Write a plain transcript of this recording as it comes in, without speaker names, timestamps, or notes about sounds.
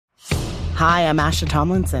Hi, I'm Asha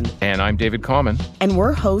Tomlinson. And I'm David Common. And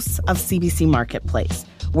we're hosts of CBC Marketplace.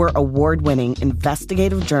 We're award-winning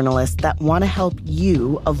investigative journalists that want to help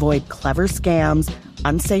you avoid clever scams,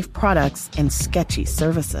 unsafe products, and sketchy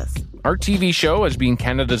services. Our TV show has been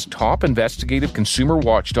Canada's top investigative consumer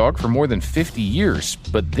watchdog for more than 50 years,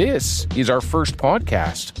 but this is our first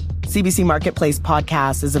podcast. CBC Marketplace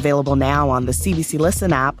podcast is available now on the CBC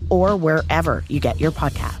Listen app or wherever you get your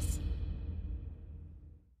podcasts.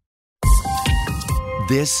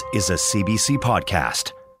 This is a CBC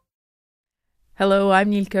podcast. Hello, I'm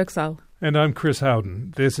Neil Kirksall. And I'm Chris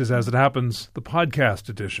Howden. This is As It Happens, the podcast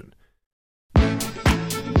edition.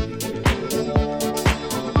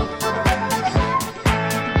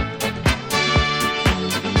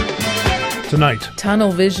 Tonight,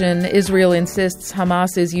 Tunnel vision. Israel insists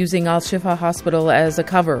Hamas is using Al-Shifa hospital as a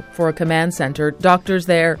cover for a command center. Doctors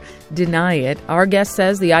there deny it. Our guest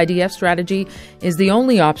says the IDF strategy is the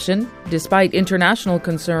only option, despite international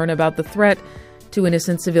concern about the threat to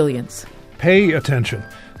innocent civilians. Pay attention.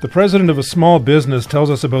 The president of a small business tells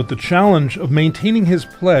us about the challenge of maintaining his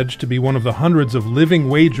pledge to be one of the hundreds of living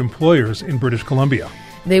wage employers in British Columbia.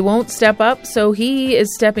 They won't step up, so he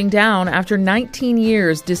is stepping down. After 19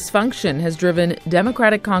 years, dysfunction has driven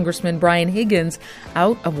Democratic Congressman Brian Higgins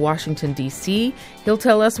out of Washington, D.C. He'll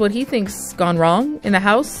tell us what he think's gone wrong in the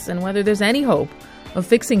House and whether there's any hope of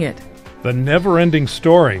fixing it. The Never-Ending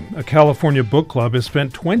Story. A California book club has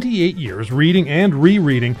spent 28 years reading and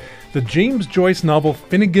rereading the James Joyce novel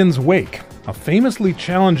Finnegans Wake, a famously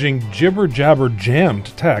challenging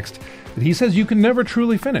jibber-jabber-jammed text that he says you can never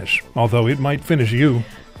truly finish, although it might finish you.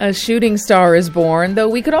 A shooting star is born, though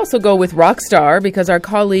we could also go with rock star, because our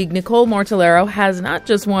colleague Nicole Mortellero has not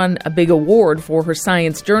just won a big award for her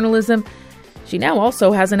science journalism, she now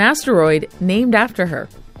also has an asteroid named after her.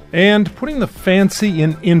 And putting the fancy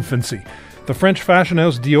in infancy. The French fashion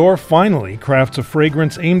house Dior finally crafts a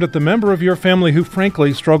fragrance aimed at the member of your family who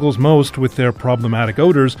frankly struggles most with their problematic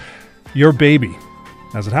odors, your baby.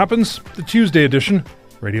 As it happens, the Tuesday edition,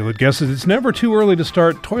 radio that guesses it's never too early to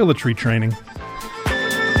start toiletry training.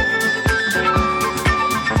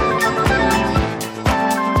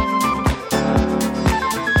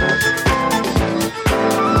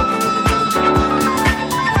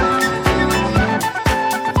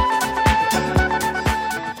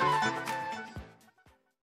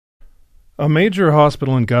 A major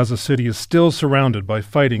hospital in Gaza City is still surrounded by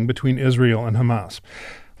fighting between Israel and Hamas.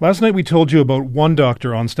 Last night we told you about one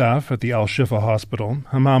doctor on staff at the Al-Shifa hospital,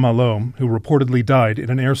 Hammam Alom, who reportedly died in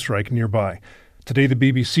an airstrike nearby. Today the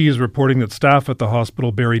BBC is reporting that staff at the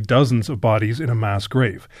hospital buried dozens of bodies in a mass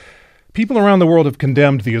grave. People around the world have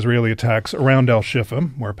condemned the Israeli attacks around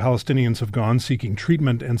Al-Shifa, where Palestinians have gone seeking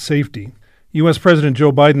treatment and safety. U.S. President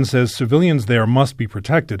Joe Biden says civilians there must be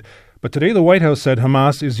protected, but today the White House said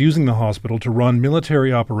Hamas is using the hospital to run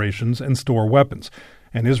military operations and store weapons.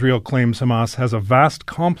 And Israel claims Hamas has a vast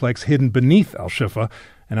complex hidden beneath Al-Shifa,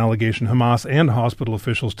 an allegation Hamas and hospital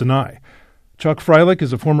officials deny. Chuck Freilich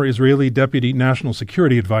is a former Israeli deputy national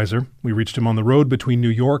security advisor. We reached him on the road between New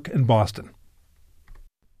York and Boston.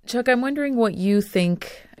 Chuck, I'm wondering what you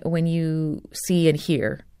think when you see and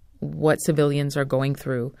hear what civilians are going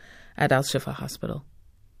through at Al-Shifa hospital.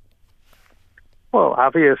 Well,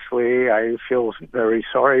 obviously, I feel very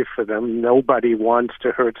sorry for them. Nobody wants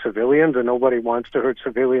to hurt civilians, and nobody wants to hurt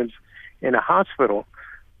civilians in a hospital.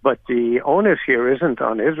 But the onus here isn't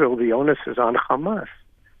on Israel. The onus is on Hamas.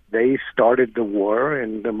 They started the war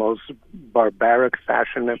in the most barbaric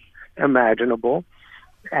fashion imaginable,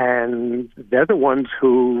 and they're the ones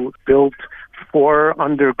who built 4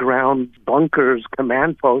 underground bunkers,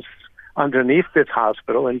 command posts underneath this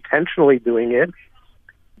hospital, intentionally doing it.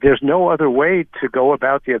 There's no other way to go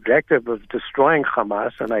about the objective of destroying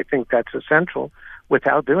Hamas, and I think that's essential,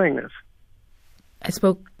 without doing this. I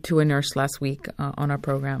spoke to a nurse last week on our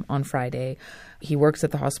program on Friday. He works at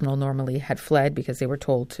the hospital normally, had fled because they were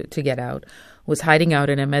told to get out, was hiding out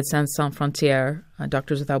in a Médecins Sans Frontières,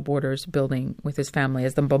 Doctors Without Borders building with his family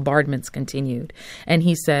as the bombardments continued. And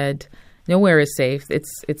he said, nowhere is safe.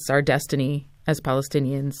 It's our destiny as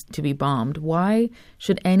Palestinians to be bombed. Why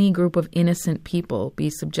should any group of innocent people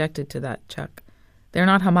be subjected to that, Chuck? They're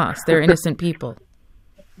not Hamas. They're innocent people.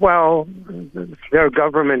 Well, their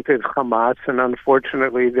government is Hamas, and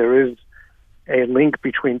unfortunately there is a link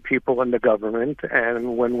between people and the government.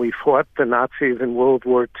 And when we fought the Nazis in World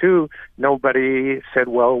War II, nobody said,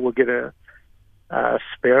 well, we're going to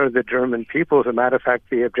spare the German people. As a matter of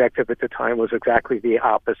fact, the objective at the time was exactly the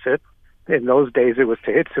opposite. In those days, it was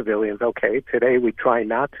to hit civilians. Okay, today we try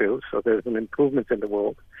not to, so there's an improvement in the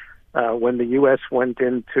world. When the U.S. went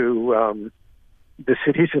into the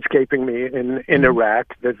city's escaping me in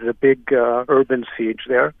Iraq. There's a big urban siege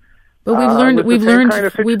there. But we've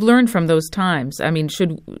learned from those times. I mean,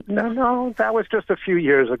 No, that was just a few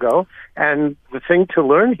years ago. And the thing to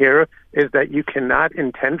learn here is that you cannot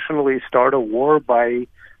intentionally start a war by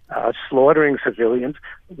slaughtering civilians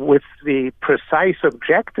with the precise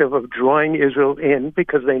objective of drawing Israel in,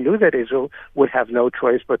 because they knew that Israel would have no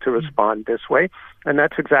choice but to respond this way. And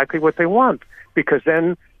that's exactly what they want, because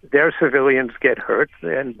then their civilians get hurt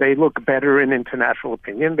and they look better in international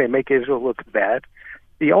opinion. They make Israel look bad.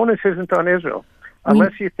 The onus isn't on Israel.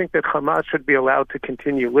 Unless you think that Hamas should be allowed to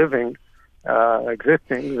continue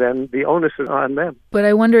existing, then the onus is on them. But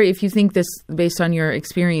I wonder if you think this, based on your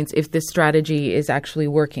experience, if this strategy is actually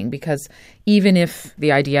working, because even if the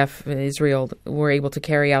IDF and Israel were able to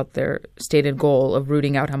carry out their stated goal of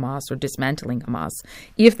rooting out Hamas or dismantling Hamas,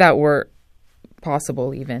 if that were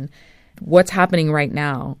possible even, what's happening right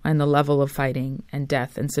now and the level of fighting and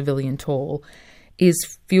death and civilian toll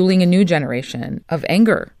is fueling a new generation of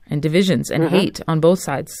anger and divisions and hate on both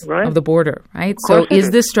sides of the border, right? So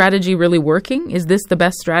is this strategy really working? Is this the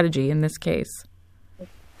best strategy in this case?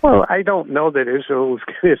 Well, I don't know that Israel is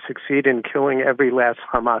going to succeed in killing every last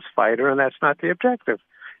Hamas fighter, and that's not the objective.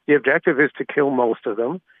 The objective is to kill most of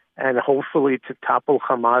them and hopefully to topple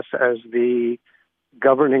Hamas as the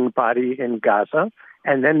governing body in Gaza.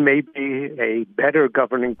 And then maybe a better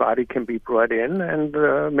governing body can be brought in,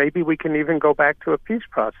 and maybe we can even go back to a peace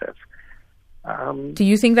process. Do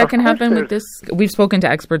you think that can happen with this? We've spoken to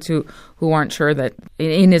experts who aren't sure that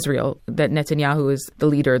in Israel that Netanyahu is the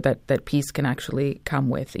leader that peace can actually come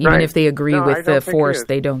with. Even if they agree with the force,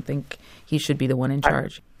 they don't think he should be the one in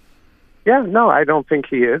charge. I don't think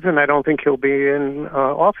he is, and I don't think he'll be in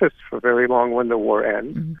office for very long when the war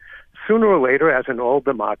ends. Mm-hmm. Sooner or later, as in all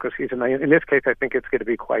democracies, and in this case I think it's going to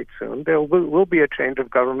be quite soon, there will be a change of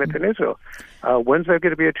government in Israel. When's there going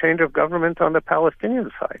to be a change of government on the Palestinian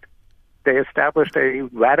side? They established a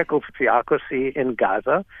radical theocracy in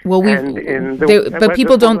Gaza. Well, but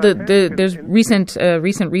people don't. There's recent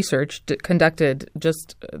research conducted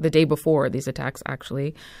just the day before these attacks.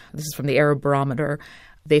 Actually, this is from the Arab Barometer.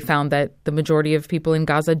 They found that the majority of people in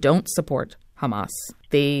Gaza don't support Hamas.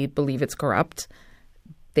 They believe it's corrupt.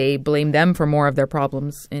 They blame them for more of their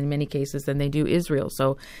problems in many cases than they do Israel.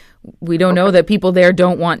 So we don't know that people there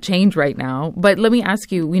don't want change right now. But let me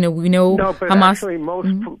ask you, we know Hamas. Actually,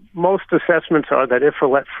 most assessments are that if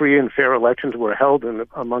free and fair elections were held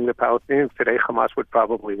among the Palestinians today, Hamas would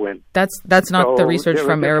probably win. That's not the research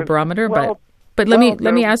from Arab Barometer, but let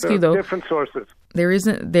me ask you though. Different sources. There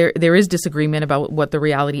is disagreement about what the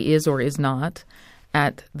reality is or is not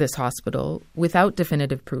at this hospital. Without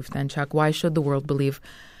definitive proof, then, Chuck, why should the world believe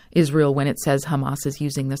Israel when it says Hamas is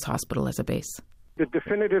using this hospital as a base? The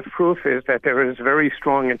definitive proof is that there is very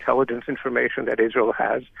strong intelligence information that Israel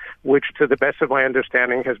has, which, to the best of my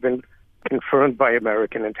understanding, has been confirmed by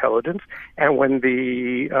American intelligence. And when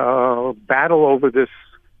the battle over this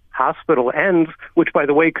hospital ends, which, by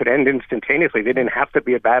the way, could end instantaneously. They didn't have to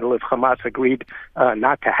be a battle if Hamas agreed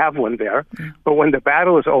not to have one there. But when the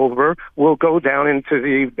battle is over, we'll go down into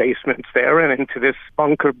the basements there and into this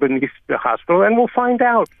bunker beneath the hospital, and we'll find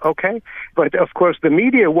out, okay? But, of course, the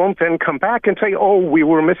media won't then come back and say, oh, we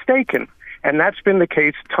were mistaken. And that's been the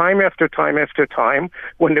case time after time after time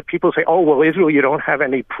when the people say, oh, well, Israel, you don't have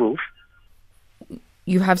any proof.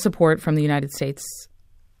 You have support from the United States.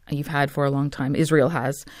 You've had for a long time. Israel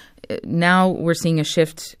has. Now we're seeing a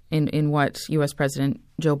shift in what U.S. President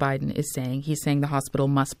Joe Biden is saying. He's saying the hospital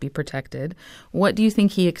must be protected. What do you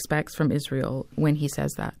think he expects from Israel when he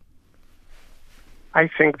says that? I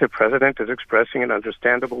think the president is expressing an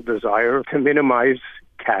understandable desire to minimize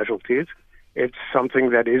casualties. It's something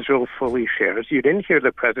that Israel fully shares. You didn't hear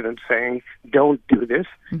the president saying, don't do this.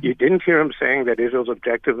 Mm-hmm. You didn't hear him saying that Israel's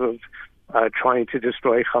objective of trying to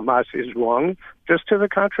destroy Hamas is wrong. Just to the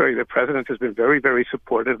contrary, the president has been very, very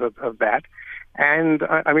supportive of that. And,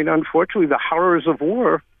 unfortunately, the horrors of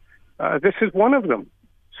war, this is one of them.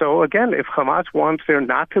 So, again, if Hamas wants there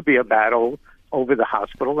not to be a battle over the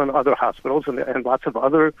hospital and other hospitals and lots of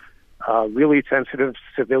other really sensitive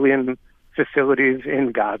civilian facilities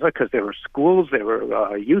in Gaza, because there were schools, there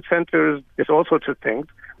were youth centers, there's all sorts of things.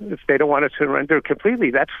 If they don't want to surrender completely,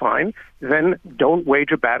 that's fine. Then don't wage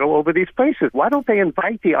a battle over these places. Why don't they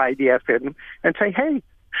invite the IDF in and say, hey,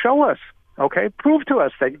 show us, okay? Prove to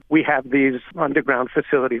us that we have these underground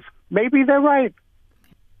facilities. Maybe they're right.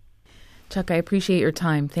 Chuck, I appreciate your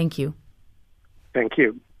time. Thank you. Thank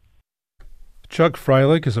you. Chuck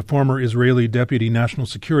Freilich is a former Israeli Deputy National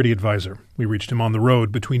Security Advisor. We reached him on the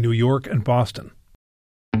road between New York and Boston.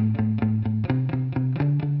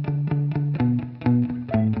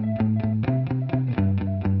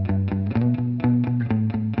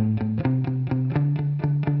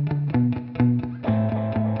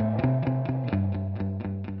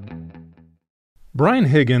 Brian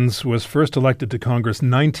Higgins was first elected to Congress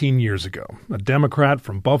 19 years ago, a Democrat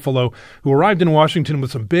from Buffalo who arrived in Washington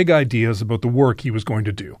with some big ideas about the work he was going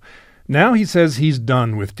to do. Now he says he's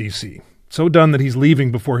done with D.C., so done that he's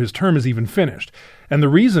leaving before his term is even finished. And the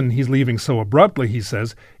reason he's leaving so abruptly, he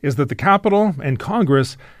says, is that the Capitol and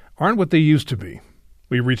Congress aren't what they used to be.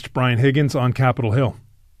 We reached Brian Higgins on Capitol Hill.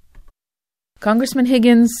 Congressman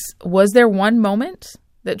Higgins, was there one moment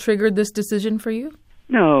that triggered this decision for you?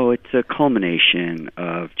 No, it's a culmination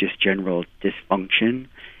of just general dysfunction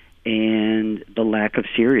and the lack of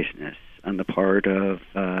seriousness on the part of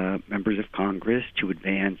members of Congress to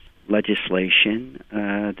advance legislation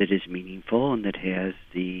that is meaningful and that has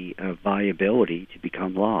the viability to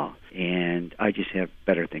become law. And I just have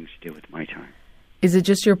better things to do with my time. Is it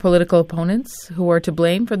just your political opponents who are to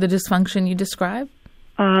blame for the dysfunction you describe?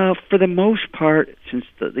 For the most part, since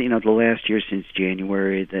the last year, since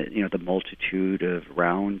January, the multitude of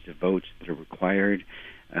rounds of votes that are required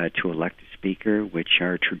to elect a speaker, which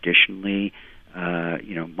are traditionally,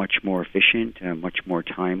 much more efficient, much more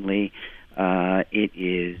timely. It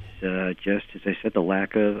is just, as I said, the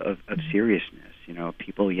lack of seriousness.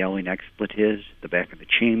 People yelling expletives at the back of the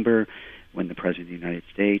chamber when the President of the United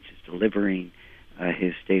States is delivering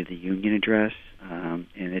his State of the Union address, and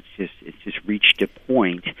it's just reached a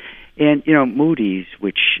point. And Moody's,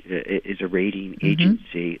 which is a rating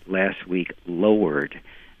agency, last week lowered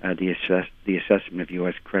the assessment of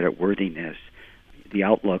U.S. creditworthiness, the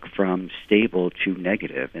outlook from stable to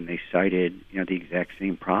negative, and they cited the exact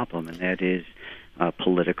same problem, and that is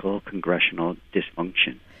political congressional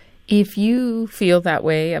dysfunction. If you feel that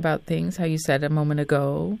way about things, how you said a moment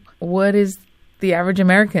ago, what is the average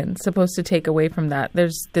American supposed to take away from that?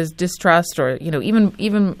 There's distrust, or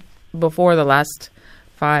even before the last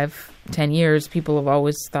 5-10 years, people have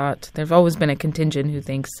always thought, there's always been a contingent who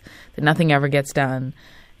thinks that nothing ever gets done.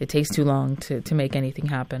 It takes too long to make anything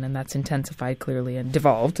happen, and that's intensified clearly and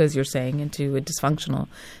devolved, as you're saying, into a dysfunctional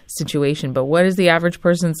situation. But what is the average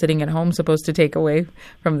person sitting at home supposed to take away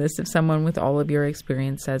from this if someone with all of your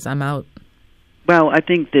experience says, I'm out? Well, I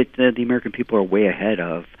think that the American people are way ahead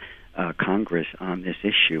of Congress on this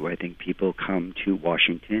issue. I think people come to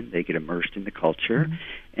Washington, they get immersed in the culture,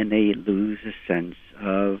 and they lose a sense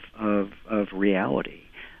of reality.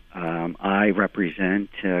 I represent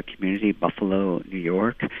community Buffalo, New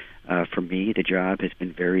York. For me, the job has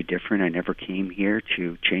been very different. I never came here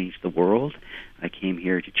to change the world. I came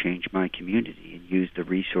here to change my community and use the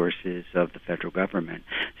resources of the federal government.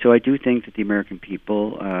 So I do think that the American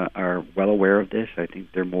people are well aware of this. I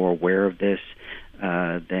think they're more aware of this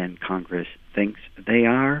than Congress thinks they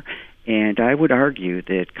are. And I would argue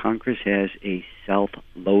that Congress has a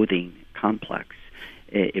self-loathing complex.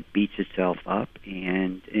 It beats itself up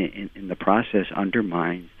and in the process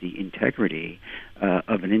undermines the integrity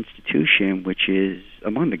of an institution which is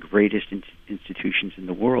among the greatest institutions in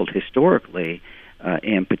the world historically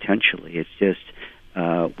and potentially. It's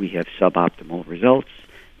just we have suboptimal results,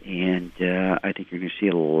 and I think you're going to see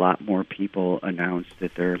a lot more people announce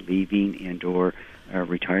that they're leaving and or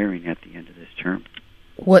retiring at the end of this term.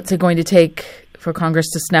 What's it going to take for Congress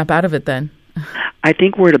to snap out of it then? I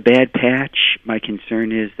think we're at a bad patch. My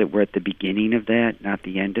concern is that we're at the beginning of that, not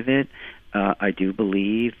the end of it. I do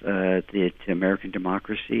believe that American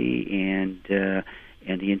democracy and the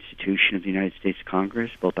institution of the United States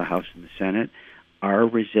Congress, both the House and the Senate, are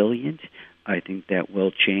resilient. I think that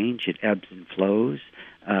will change. It ebbs and flows,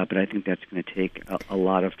 but I think that's going to take a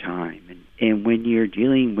lot of time. And when you're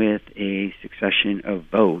dealing with a succession of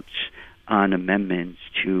votes on amendments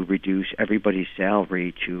to reduce everybody's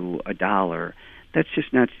salary to $1, that's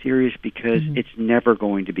just not serious because it's never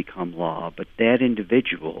going to become law. But that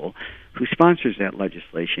individual who sponsors that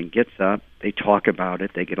legislation gets up, they talk about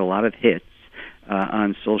it, they get a lot of hits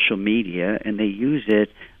on social media, and they use it,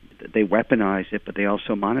 they weaponize it, but they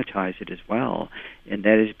also monetize it as well. And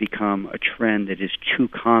that has become a trend that is too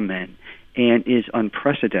common and is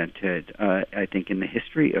unprecedented, I think, in the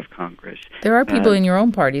history of Congress. There are people in your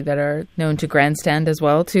own party that are known to grandstand as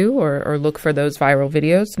well, too, or look for those viral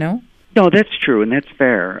videos, no? No, that's true, and that's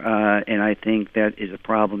fair. And I think that is a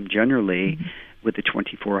problem generally with the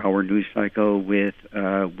 24-hour news cycle, with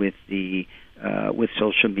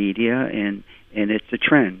social media, and it's a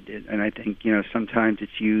trend. And I think sometimes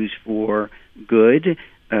it's used for good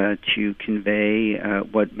to convey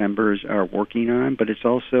what members are working on, but it's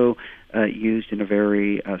also used in a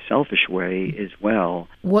very selfish way as well.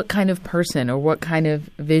 What kind of person or what kind of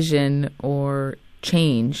vision or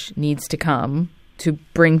change needs to come to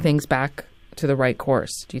bring things back to the right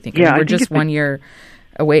course, do you think? Yeah, we're just 1 year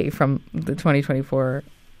away from the 2024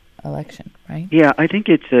 election, right? Yeah, I think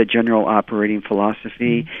it's a general operating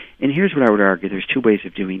philosophy. And here's what I would argue. There's two ways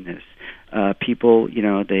of doing this. People,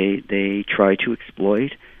 they try to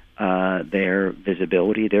exploit their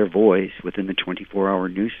visibility, their voice within the 24-hour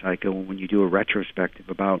news cycle. When you do a retrospective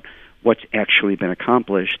about what's actually been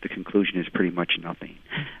accomplished, the conclusion is pretty much nothing.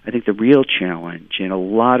 I think the real challenge, and a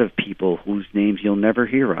lot of people whose names you'll never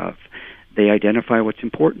hear of, they identify what's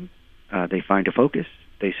important, they find a focus,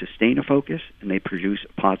 they sustain a focus, and they produce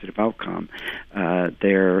a positive outcome.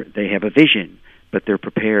 They have a vision, but they're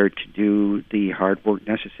prepared to do the hard work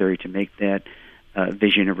necessary to make that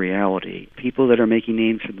vision a reality. People that are making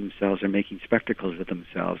names for themselves are making spectacles of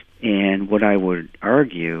themselves. And what I would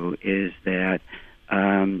argue is that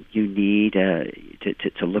you need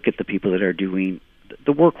to look at the people that are doing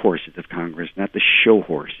the workhorses of Congress, not the show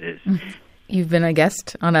horses. You've been a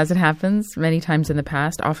guest on As It Happens many times in the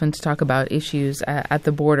past, often to talk about issues at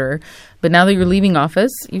the border. But now that you're leaving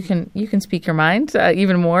office, you can speak your mind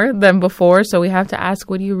even more than before. So we have to ask,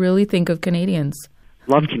 what do you really think of Canadians?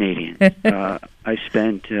 Love Canadians. I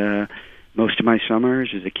spent most of my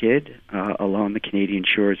summers as a kid along the Canadian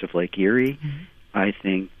shores of Lake Erie. I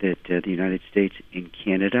think that the United States and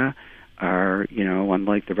Canada are,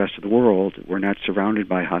 unlike the rest of the world, we're not surrounded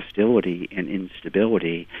by hostility and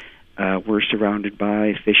instability. We're surrounded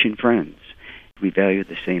by fishing friends. We value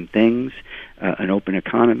the same things, an open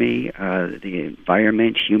economy, the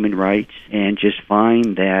environment, human rights, and just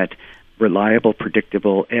find that reliable,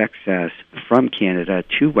 predictable access from Canada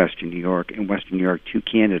to Western New York and Western New York to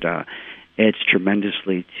Canada adds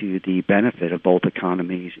tremendously to the benefit of both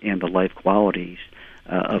economies and the life qualities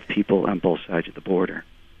of people on both sides of the border.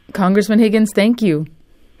 Congressman Higgins, thank you.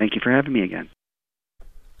 Thank you for having me again.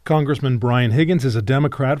 Congressman Brian Higgins is a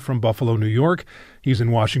Democrat from Buffalo, New York. He's in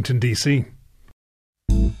Washington, D.C.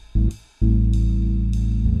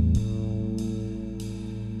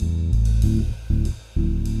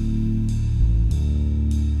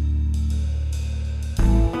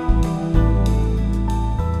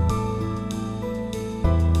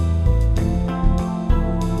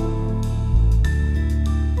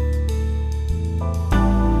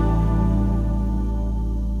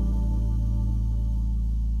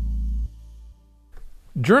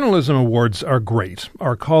 Journalism awards are great.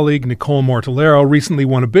 Our colleague Nicole Mortellero recently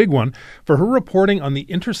won a big one for her reporting on the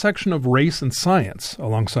intersection of race and science,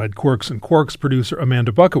 alongside Quirks and Quarks producer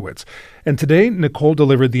Amanda Bukowitz. And today, Nicole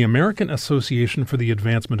delivered the American Association for the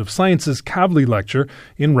Advancement of Science's Kavli Lecture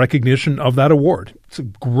in recognition of that award. It's a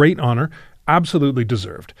great honor, absolutely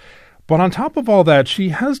deserved. But on top of all that, she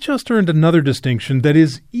has just earned another distinction that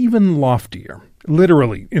is even loftier,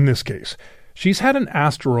 literally in this case. She's had an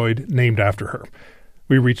asteroid named after her.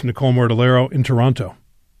 We reached Nicole Mortellero in Toronto.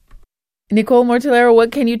 Nicole Mortellero,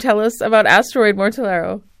 what can you tell us about Asteroid,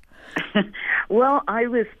 Mortellero? Well, I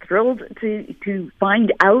was thrilled to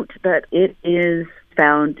find out that it is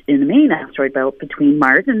found in the main asteroid belt between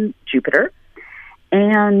Mars and Jupiter,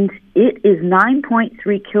 and it is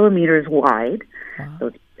 9.3 kilometers wide. Wow.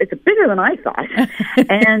 So it's bigger than I thought.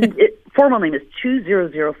 And its formal name is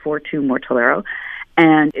 20042 Mortellero,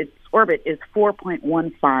 and its orbit is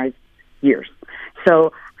 4.15 years.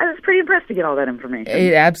 So I was pretty impressed to get all that information.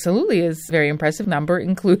 It absolutely is a very impressive number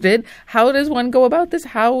included. How does one go about this?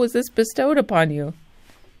 How was this bestowed upon you?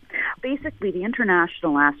 Basically, the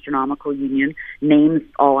International Astronomical Union names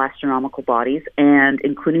all astronomical bodies, and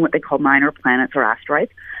including what they call minor planets or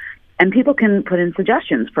asteroids. And people can put in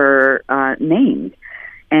suggestions for names.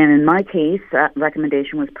 And in my case, that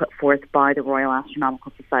recommendation was put forth by the Royal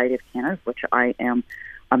Astronomical Society of Canada, which I am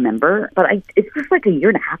a member. But it's just like a year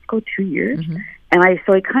and a half ago, 2 years. Mm-hmm. And I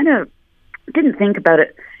kind of didn't think about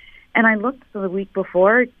it. And I looked the week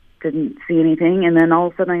before, didn't see anything. And then all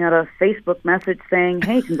of a sudden I got a Facebook message saying,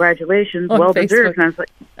 hey, congratulations, well deserved. And I was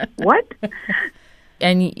like, what?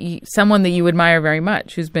 And someone that you admire very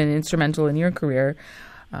much, who's been instrumental in your career,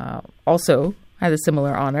 also had a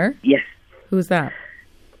similar honor. Yes. Who's that?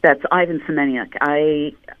 That's Ivan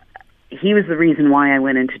Semeniuk. He was the reason why I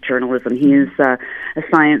went into journalism. He is a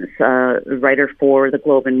science writer for the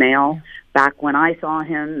Globe and Mail. Back when I saw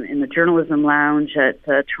him in the journalism lounge at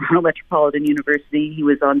Toronto Metropolitan University, he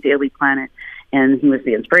was on Daily Planet, and he was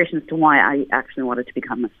the inspiration as to why I actually wanted to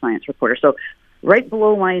become a science reporter. So right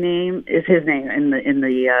below my name is his name in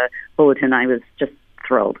the bulletin. I was just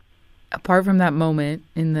thrilled. Apart from that moment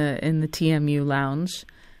in the TMU lounge,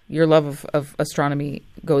 your love of astronomy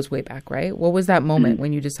goes way back, right? What was that moment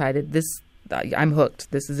when you decided, I'm hooked,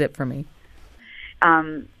 this is it for me?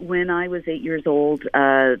 When I was 8 years old,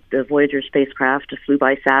 the Voyager spacecraft flew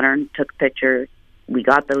by Saturn, took pictures. We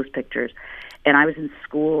got those pictures. And I was in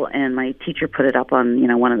school, and my teacher put it up on,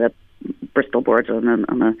 one of the Bristol boards on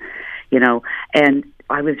the, and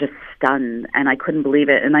I was just stunned, and I couldn't believe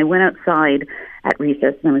it. And I went outside at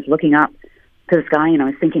recess, and I was looking up to the sky, and I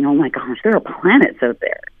was thinking, oh my gosh, there are planets out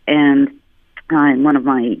there. And one of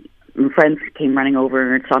my friends came running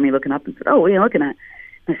over and saw me looking up and said, oh, what are you looking at?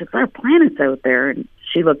 And I said, there are planets out there. And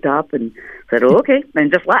she looked up and said, oh, okay,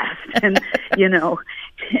 and just laughed. And,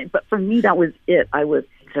 but for me, that was it. I was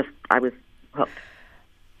hooked.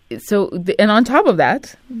 So, and on top of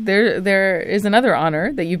that, there is another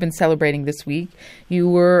honor that you've been celebrating this week. You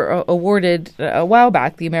were awarded a while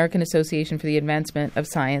back the American Association for the Advancement of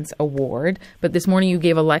Science Award, but this morning you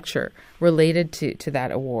gave a lecture related to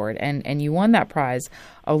that award, and you won that prize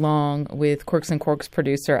along with Quirks and Quarks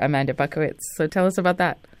producer Amanda Buckowitz. So tell us about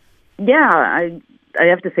that. Yeah, I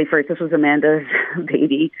have to say first, this was Amanda's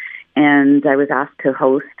baby, and I was asked to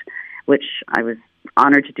host, which I was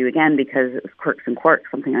honored to do again because it was Quirks and Quarks,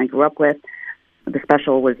 something I grew up with. The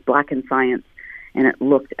special was Black in Science, and it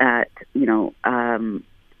looked at,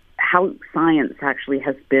 how science actually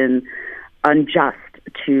has been unjust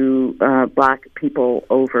to Black people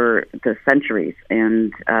over the centuries,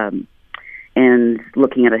 and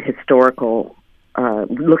looking at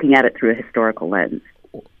it through a historical lens.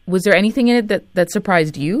 Was there anything in it that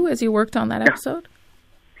surprised you as you worked on that episode?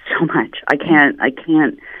 So much. I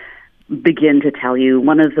can't begin to tell you.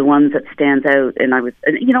 One of the ones that stands out, and I was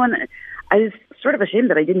sort of ashamed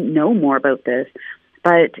that I didn't know more about this.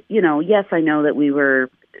 But, yes, I know that we were,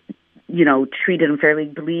 treated and fairly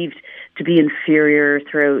believed to be inferior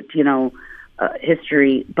throughout,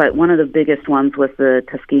 history. But one of the biggest ones was the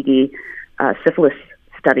Tuskegee syphilis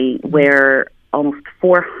study, where almost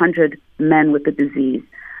 400 men with the disease,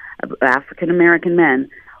 African-American men,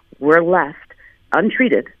 were left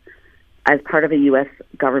untreated as part of a U.S.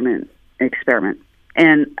 government experiment.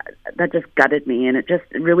 And that just gutted me, and it just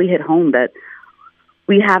really hit home that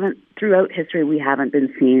throughout history, we haven't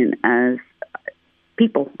been seen as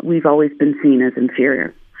people. We've always been seen as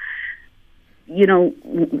inferior.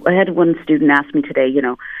 I had one student ask me today,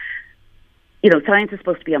 science is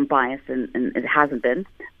supposed to be unbiased, and it hasn't been,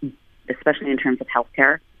 especially in terms of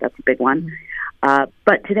healthcare. That's a big one.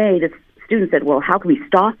 But today, this student said, well, how can we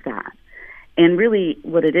stop that? And really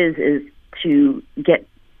what it is to get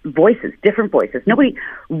voices, different voices. Nobody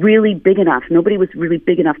was really big enough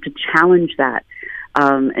to challenge that,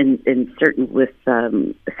 and certain with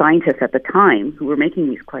scientists at the time who were making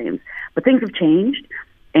these claims. But things have changed,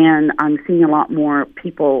 and I'm seeing a lot more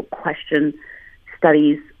people question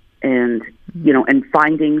studies and, and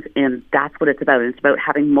findings, and that's what it's about. It's about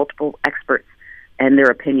having multiple experts and their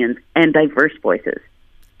opinions and diverse voices,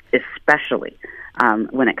 especially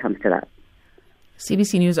when it comes to that.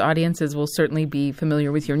 CBC News audiences will certainly be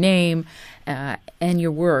familiar with your name and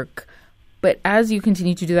your work. But as you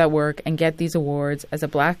continue to do that work and get these awards as a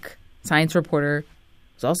Black science reporter,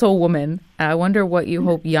 who's also a woman, I wonder what you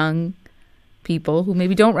hope young people who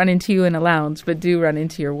maybe don't run into you in a lounge but do run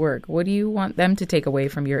into your work, what do you want them to take away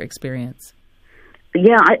from your experience?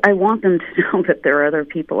 Yeah, I want them to know that there are other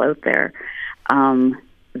people out there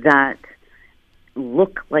that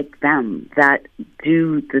look like them, that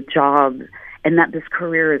do the job, and that this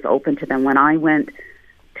career is open to them. When I went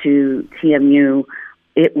to TMU,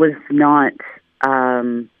 it was not,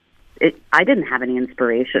 I didn't have any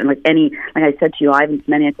inspiration. Like I said to you, Ivan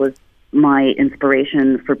Semeniuk was my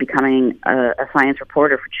inspiration for becoming a science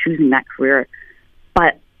reporter, for choosing that career.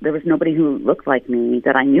 But there was nobody who looked like me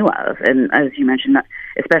that I knew of. And as you mentioned,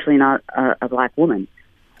 especially not a Black woman.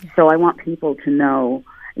 So I want people to know,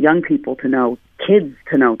 young people to know, kids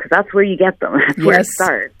to know, because that's where you get them. That's where it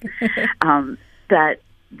starts. That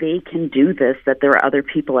they can do this, that there are other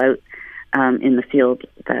people out in the field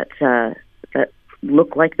that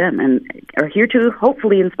look like them and are here to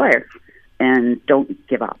hopefully inspire, and don't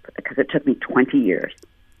give up, because it took me 20 years.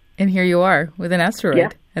 And here you are with an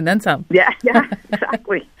asteroid, and then some. Yeah,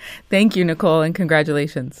 exactly. Thank you, Nicole, and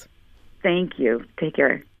congratulations. Thank you. Take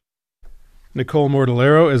care. Nicole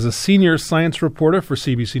Mortellero is a senior science reporter for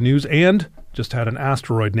CBC News and just had an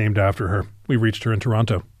asteroid named after her. We reached her in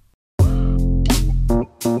Toronto.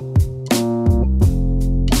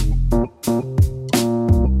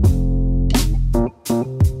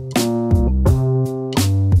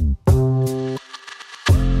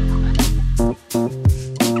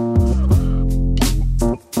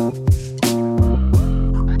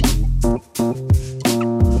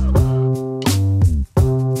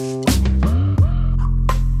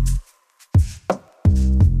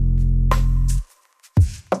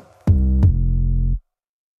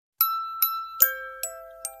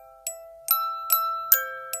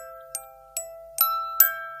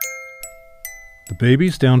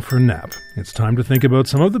 baby's down for a nap, it's time to think about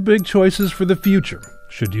some of the big choices for the future.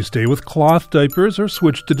 Should you stay with cloth diapers or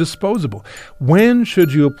switch to disposable? When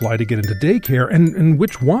should you apply to get into daycare, and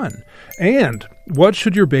which one? And what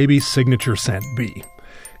should your baby's signature scent be?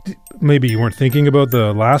 Maybe you weren't thinking about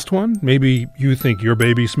the last one. Maybe you think your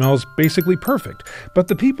baby smells basically perfect. But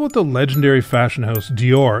the people at the legendary fashion house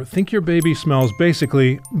Dior think your baby smells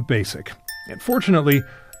basically basic. And fortunately,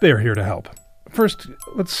 they're here to help. First,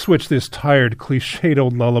 let's switch this tired, cliched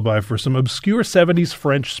old lullaby for some obscure 70s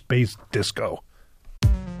French space disco.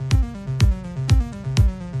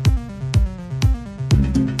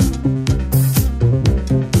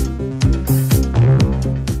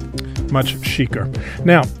 Much chicer.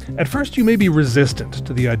 Now, at first you may be resistant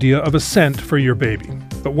to the idea of a scent for your baby.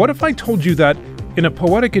 But what if I told you that, in a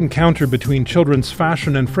poetic encounter between children's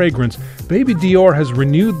fashion and fragrance, Baby Dior has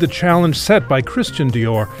renewed the challenge set by Christian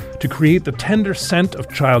Dior to create the tender scent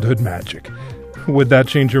of childhood magic? Would that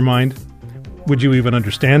change your mind? Would you even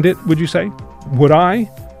understand it, would you say? Would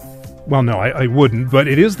I? Well, no, I wouldn't, but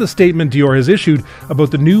it is the statement Dior has issued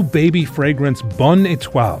about the new baby fragrance Bonne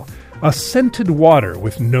Étoile, a scented water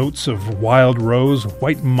with notes of wild rose,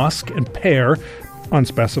 white musk, and pear,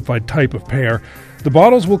 unspecified type of pear. The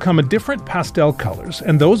bottles will come in different pastel colors,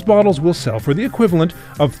 and those bottles will sell for the equivalent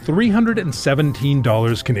of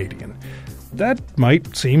 $317 Canadian. That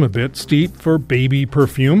might seem a bit steep for baby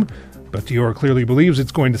perfume, but Dior clearly believes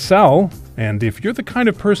it's going to sell, and if you're the kind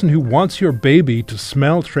of person who wants your baby to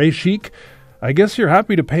smell très chic, I guess you're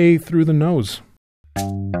happy to pay through the nose.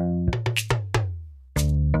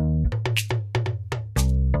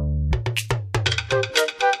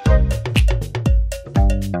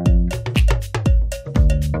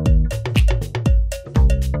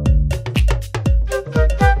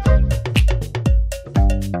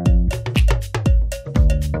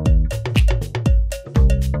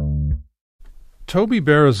 Toby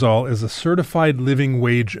Barazal is a certified living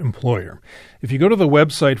wage employer. If you go to the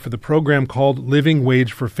website for the program called Living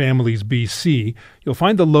Wage for Families BC, you'll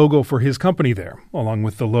find the logo for his company there, along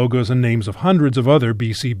with the logos and names of hundreds of other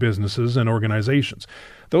BC businesses and organizations.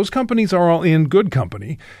 Those companies are all in good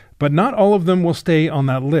company, but not all of them will stay on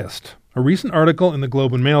that list. A recent article in the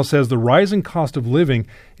Globe and Mail says the rising cost of living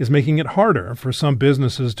is making it harder for some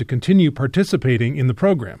businesses to continue participating in the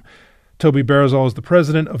program. Toby Barazal is the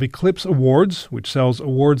president of Eclipse Awards, which sells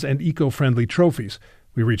awards and eco-friendly trophies.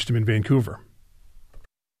 We reached him in Vancouver.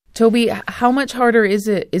 Toby, how much harder is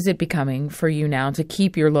it becoming for you now to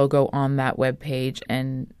keep your logo on that webpage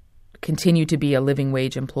and continue to be a living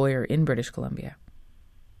wage employer in British Columbia?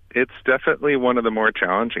 It's definitely one of the more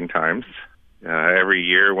challenging times. Every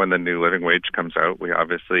year when the new living wage comes out, we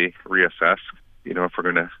obviously reassess, if we're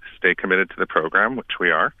going to stay committed to the program, which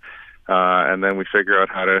we are, and then we figure out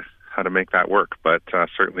how to make that work. But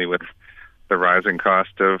certainly with the rising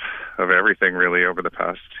cost of everything really over the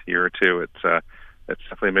past year or two, it's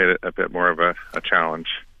definitely made it a bit more of a challenge.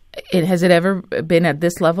 Has it ever been at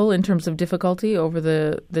this level in terms of difficulty over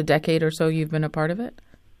the decade or so you've been a part of it?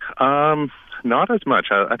 Not as much.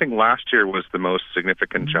 I think last year was the most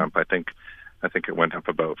significant jump. I think it went up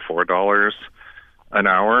about $4 an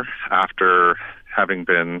hour after having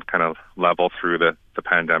been kind of level through the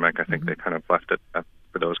pandemic. I think they kind of left it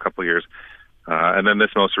for those couple of years. And then this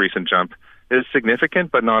most recent jump is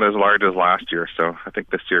significant, but not as large as last year. So I think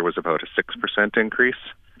this year was about a 6% increase.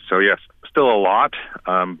 So yes, still a lot,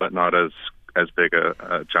 but not as big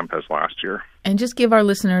a jump as last year. And just give our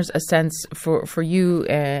listeners a sense for you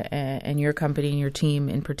and your company and your team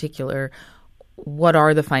in particular, what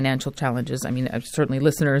are the financial challenges? I mean, certainly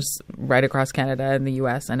listeners right across Canada and the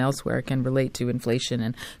U.S. and elsewhere can relate to inflation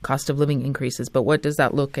and cost of living increases, but what does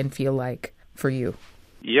that look and feel like for you?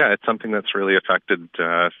 Yeah, it's something that's really affected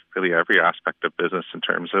really every aspect of business in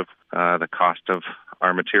terms of the cost of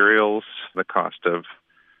our materials, the cost of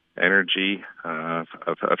energy, of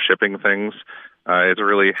shipping things. It's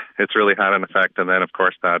really had an effect, and then of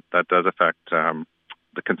course that does affect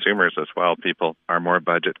the consumers as well. People are more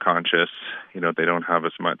budget conscious. They don't have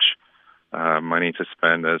as much money to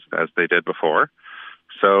spend as they did before.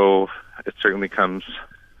 So it certainly comes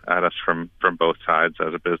at us from both sides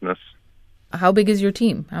as a business. How big is your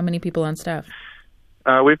team? How many people on staff?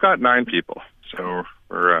 We've got 9 people, so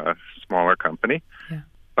we're a smaller company. Yeah.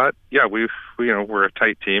 But yeah, we're a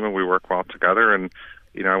tight team and we work well together. And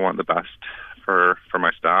I want the best for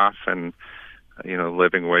my staff, and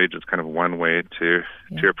living wage is kind of one way to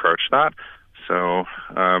approach that. So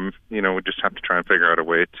we just have to try and figure out a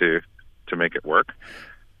way to make it work.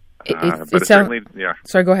 But it certainly, yeah.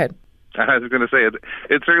 Sorry, go ahead. I was going to say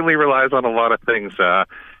it certainly relies on a lot of things.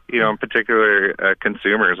 in particular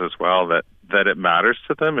consumers as well, that it matters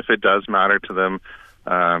to them. If it does matter to them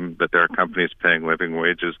that there are companies paying living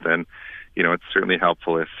wages, then it's certainly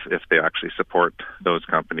helpful if they actually support those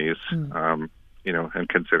companies, and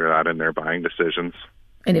consider that in their buying decisions.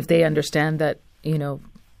 And if they understand that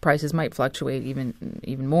prices might fluctuate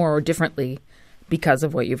even more or differently because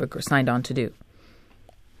of what you've signed on to do.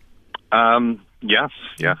 Yes,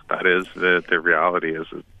 that is the reality. Is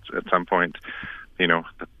at some point,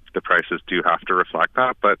 the prices do have to reflect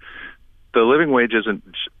that. But the living wage isn't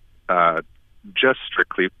just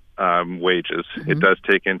strictly wages. It does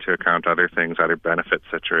take into account other things, other benefits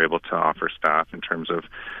that you're able to offer staff in terms of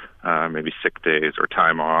maybe sick days or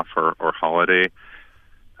time off or holiday,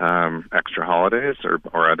 extra holidays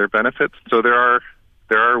or other benefits. So there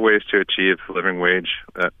are ways to achieve living wage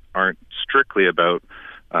that aren't strictly about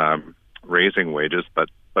raising wages, but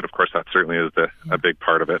of course that certainly is a big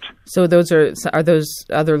part of it. So are those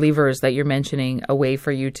other levers that you're mentioning a way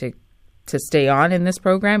for you to stay on in this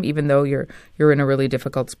program, even though you're in a really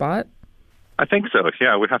difficult spot? I think so.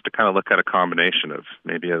 Yeah, we'd have to kind of look at a combination of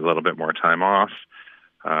maybe a little bit more time off,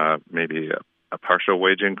 maybe a partial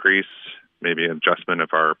wage increase, maybe an adjustment of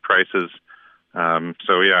our prices.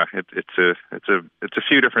 So yeah, it's a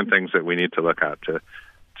few different things that we need to look at to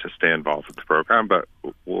stay involved with the program, but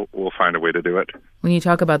we'll find a way to do it. When you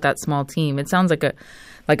talk about that small team, it sounds like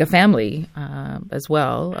a family as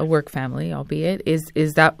well, a work family, albeit.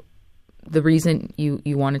 Is that the reason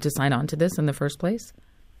you wanted to sign on to this in the first place?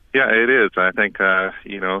 Yeah, it is. I think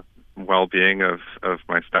well-being of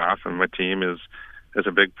my staff and my team is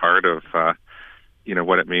a big part of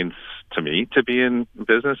what it means to me to be in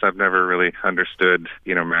business. I've never really understood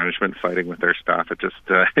management fighting with their staff. It just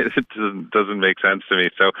it doesn't make sense to me.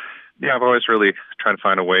 So yeah, I've always really tried to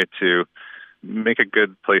find a way to make a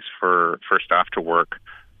good place for staff to work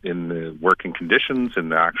in the working conditions in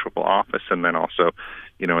the actual office, and then also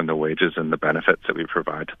in the wages and the benefits that we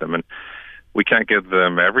provide to them. And we can't give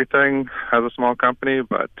them everything as a small company,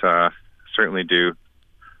 but certainly do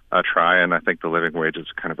try. And I think the living wage is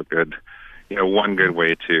kind of a good, one good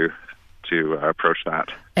way to approach that.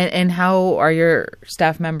 And how are your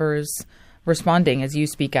staff members responding as you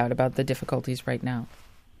speak out about the difficulties right now?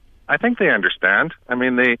 I think they understand. I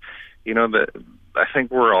mean, I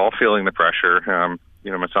think we're all feeling the pressure.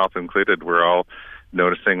 Myself included. We're all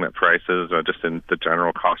noticing that prices, just in the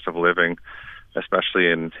general cost of living, especially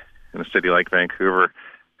in a city like Vancouver,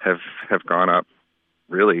 have gone up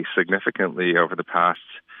really significantly over the past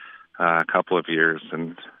couple of years.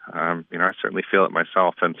 And, I certainly feel it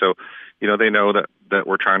myself. And so, they know that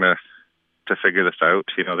we're trying to figure this out.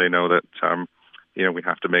 They know that, we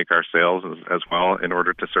have to make our sales as well in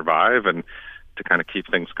order to survive and to kind of keep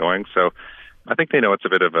things going. So I think they know it's a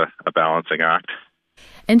bit of a balancing act.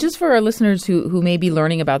 And just for our listeners who may be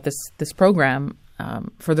learning about this program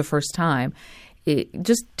for the first time,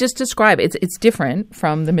 just describe it. It's different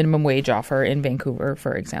from the minimum wage offer in Vancouver,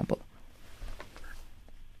 for example.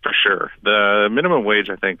 For sure. The minimum wage,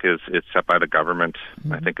 I think, is set by the government.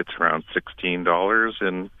 Mm-hmm. I think it's around $16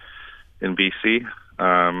 in BC.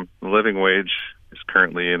 The living wage is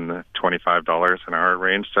currently in the $25 an hour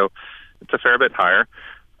range, so it's a fair bit higher.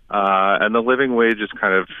 And the living wage is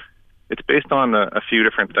it's based on a few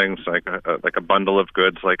different things, like a bundle of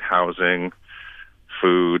goods like housing,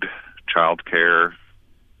 food, childcare,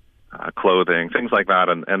 clothing, things like that,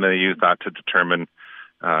 and they use that to determine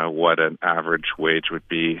what an average wage would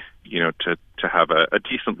be, to have a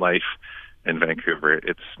decent life in Vancouver.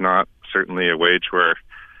 It's not certainly a wage where,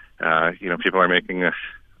 people are making a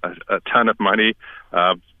ton of money,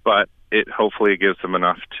 but it hopefully gives them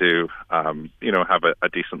enough to, have a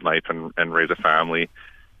decent life and raise a family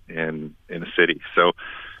in a city. So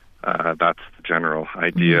that's the general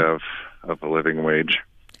idea of a living wage.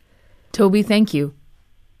 Toby, thank you.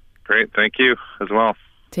 Great. Thank you as well.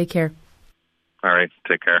 Take care. All right.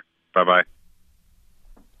 Take care. Bye-bye.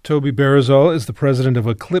 Toby Barazal is the president of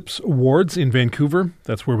Eclipse Awards in Vancouver.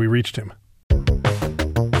 That's where we reached him.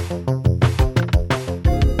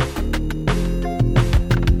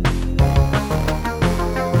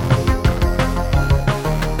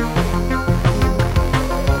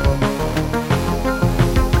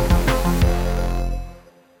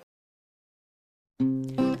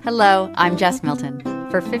 Hello, I'm Jess Milton.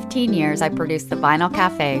 For 15 years, I produced The Vinyl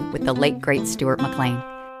Cafe with the late, great Stuart McLean.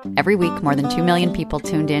 Every week, more than 2 million people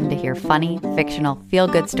tuned in to hear funny, fictional,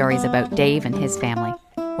 feel-good stories about Dave and his family.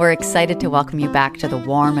 We're excited to welcome you back to the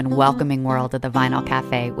warm and welcoming world of The Vinyl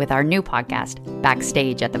Cafe with our new podcast,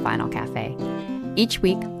 Backstage at The Vinyl Cafe. Each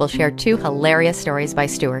week, we'll share 2 hilarious stories by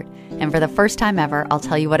Stuart, and for the first time ever, I'll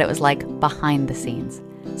tell you what it was like behind the scenes.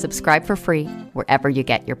 Subscribe for free wherever you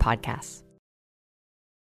get your podcasts.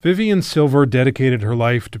 Vivian Silver dedicated her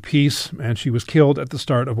life to peace, and she was killed at the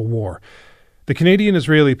start of a war. The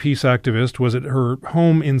Canadian-Israeli peace activist was at her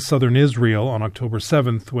home in southern Israel on October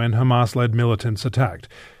 7th when Hamas-led militants attacked.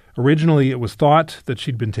 Originally, it was thought that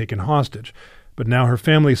she'd been taken hostage, but now her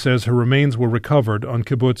family says her remains were recovered on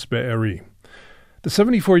Kibbutz Be'eri. The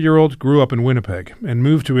 74-year-old grew up in Winnipeg and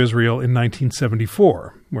moved to Israel in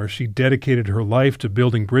 1974, where she dedicated her life to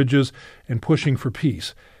building bridges and pushing for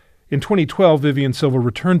peace. In 2012, Vivian Silver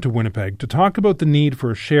returned to Winnipeg to talk about the need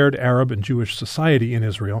for a shared Arab and Jewish society in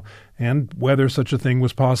Israel and whether such a thing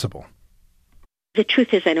was possible. The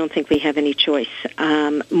truth is, I don't think we have any choice.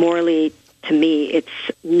 Morally, to me, it's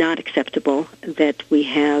not acceptable that we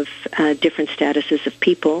have different statuses of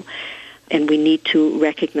people, and we need to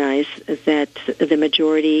recognize that the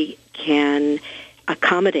majority can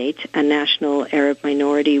accommodate a national Arab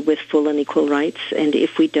minority with full and equal rights. And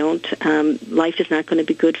if we don't, life is not going to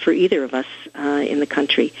be good for either of us in the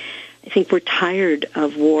country. I think we're tired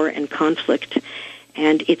of war and conflict,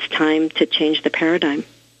 and it's time to change the paradigm.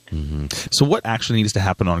 Mm-hmm. So what actually needs to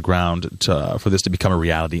happen on ground for this to become a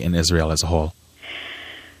reality in Israel as a whole?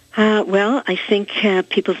 Well, I think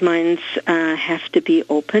people's minds have to be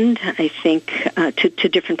opened, I think, to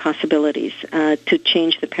different possibilities, to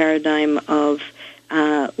change the paradigm of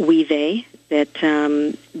we-they, that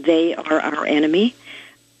they are our enemy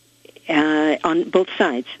on both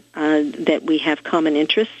sides, that we have common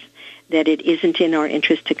interests, that it isn't in our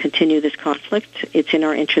interest to continue this conflict, it's in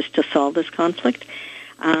our interest to solve this conflict,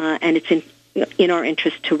 and it's in our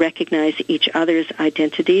interest to recognize each other's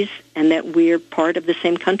identities and that we're part of the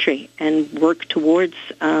same country and work towards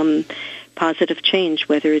positive change,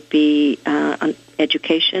 whether it be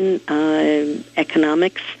education,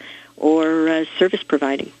 economics, or service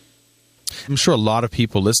providing. I'm sure a lot of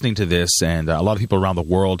people listening to this and a lot of people around the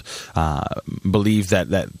world believe that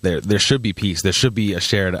there should be peace. There should be a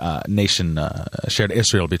shared nation, shared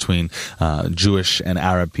Israel between Jewish and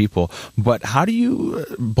Arab people. But how do you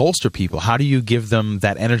bolster people? How do you give them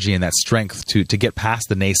that energy and that strength to get past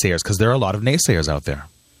the naysayers? Because there are a lot of naysayers out there.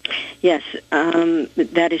 Yes,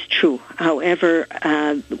 that is true. However,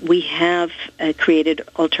 we have created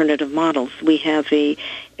alternative models. We have a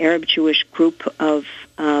Arab-Jewish group of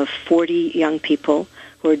 40 young people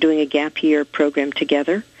who are doing a gap year program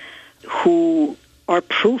together, who are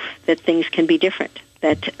proof that things can be different,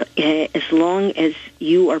 that as long as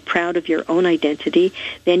you are proud of your own identity,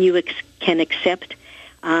 then you can accept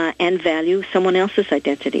and value someone else's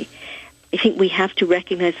identity. I think we have to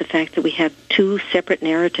recognize the fact that we have two separate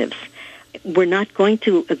narratives. We're not going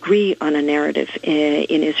to agree on a narrative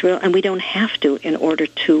in Israel, and we don't have to in order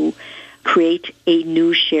to create a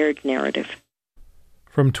new shared narrative.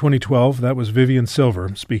 From 2012, that was Vivian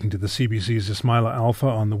Silver speaking to the CBC's Ismaila Alpha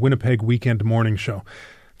on the Winnipeg Weekend Morning Show.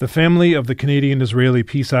 The family of the Canadian-Israeli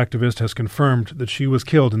peace activist has confirmed that she was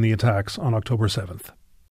killed in the attacks on October 7th.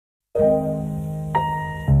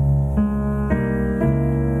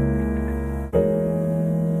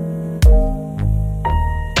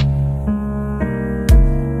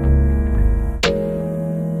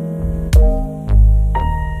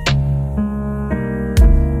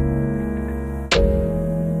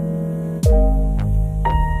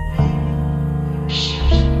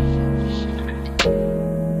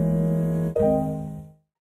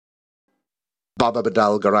 Baba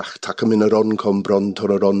Badal Garach Takaminaron Combron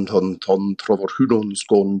Toraron Ton Ton Trovorhudon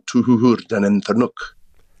Skon Tuhuhur Den Enternuk.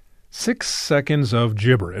 6 seconds of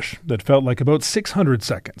gibberish that felt like about 600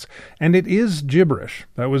 seconds. And it is gibberish.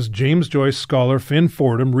 That was James Joyce scholar Finn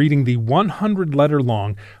Fordham reading the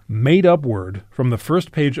 100-letter-long, made-up word from the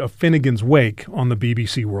first page of Finnegans Wake on the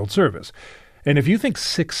BBC World Service. And if you think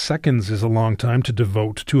 6 seconds is a long time to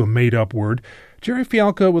devote to a made-up word, Jerry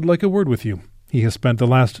Fialka would like a word with you. He has spent the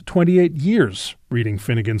last 28 years reading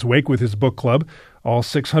Finnegans Wake with his book club, all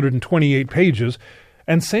 628 pages,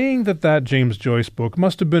 and saying that James Joyce book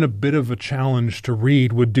must have been a bit of a challenge to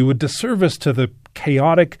read would do a disservice to the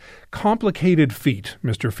chaotic, complicated feat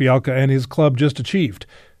Mr. Fialka and his club just achieved.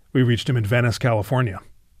 We reached him in Venice, California.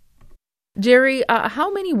 Jerry,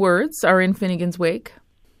 how many words are in Finnegans Wake?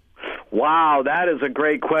 Wow, that is a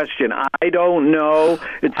great question. I don't know.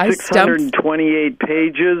 It's 628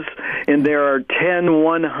 pages, and there are 10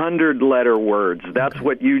 100-letter words. That's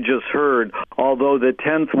what you just heard, although the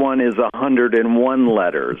 10th one is 101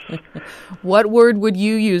 letters. What word would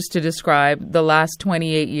you use to describe the last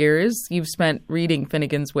 28 years you've spent reading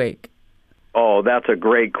Finnegans Wake? Oh, that's a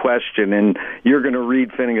great question, and you're going to read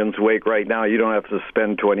Finnegans Wake right now. You don't have to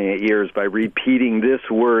spend 28 years by repeating this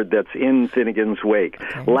word that's in Finnegans Wake.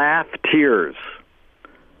 Okay. Laugh tears.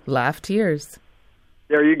 Laugh tears.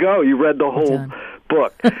 There you go. You read the whole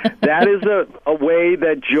book. That is a way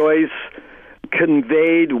that Joyce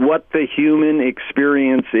conveyed what the human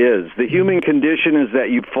experience is. The human condition is that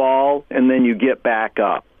you fall and then you get back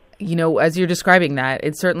up. You know, as you're describing that,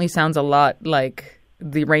 it certainly sounds a lot like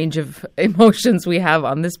the range of emotions we have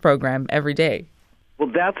on this program every day. Well,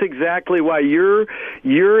 that's exactly why you're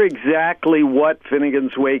exactly what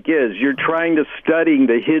Finnegans Wake is. You're trying to study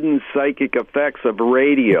the hidden psychic effects of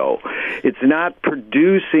radio. It's not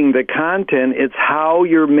producing the content, it's how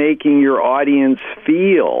you're making your audience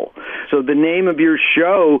feel. So the name of your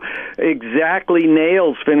show exactly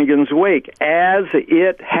nails Finnegans Wake. As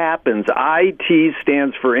it happens, IT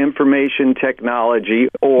stands for information technology,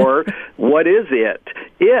 or what is it?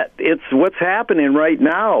 It's what's happening right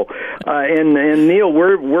now. And Neil,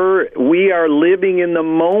 we are living in the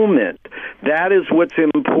moment. That is what's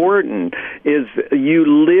important, is you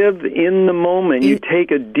live in the moment. You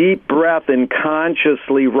take a deep breath and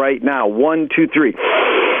consciously right now, 1, 2, 3,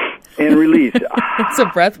 and release. It's a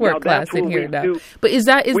breathwork class in here now. But is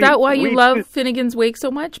that why you love Finnegans Wake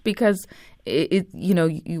so much? Because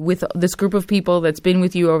with this group of people that's been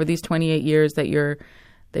with you over these 28 years, that you're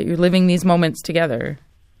living these moments together.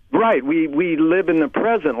 Right, we live in the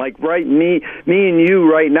present. Like, right, me and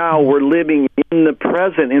you right now, we're living in the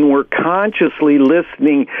present, and we're consciously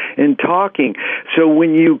listening and talking. So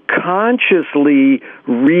when you consciously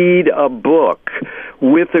read a book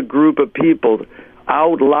with a group of people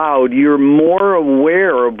out loud, you're more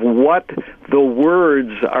aware of what the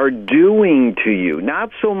words are doing to you,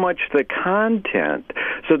 not so much the content.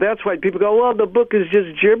 So that's why people go, well, the book is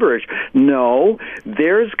just gibberish. No,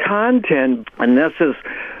 there's content, and this is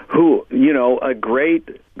a great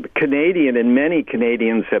Canadian, and many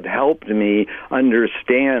Canadians have helped me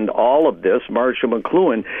understand all of this, Marcia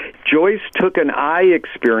McLuhan. Joyce took an eye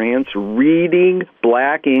experience reading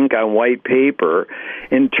black ink on white paper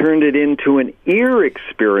and turned it into an ear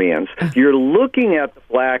experience. You're looking at the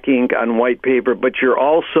black ink on white paper, but you're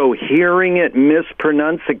also hearing it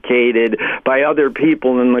mispronunciated by other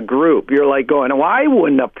people in the group. You're like going, oh, I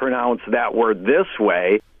wouldn't have pronounced that word this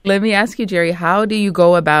way. Let me ask you, Jerry, how do you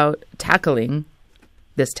go about tackling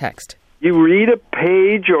this text? You read a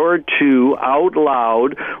page or two out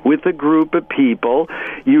loud with a group of people.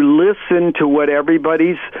 You listen to what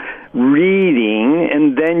everybody's reading,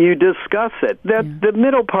 and then you discuss it. The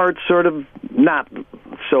middle part's sort of not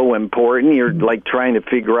so important. You're like trying to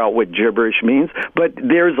figure out what gibberish means, but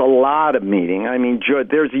there's a lot of meaning. I mean,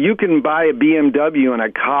 you can buy a BMW and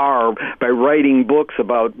a car by writing books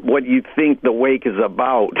about what you think the wake is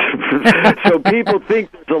about. So people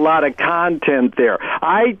think there's a lot of content there.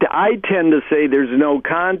 I tend to say there's no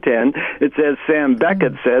content. It's, as Sam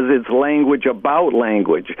Beckett says, it's language about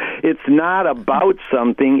language. It's not about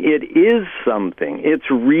something. It is something. It's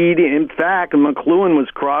reading. In fact, McLuhan was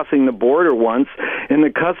crossing the border once, and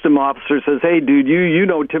the custom officer says, hey, dude, you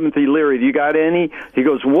know Timothy Leary. Do you got any? He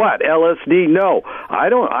goes, what, LSD? No, I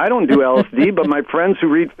don't do LSD, but my friends who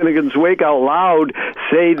read Finnegans Wake out loud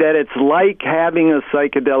say that it's like having a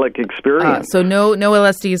psychedelic experience. So no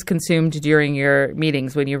LSD is consumed during your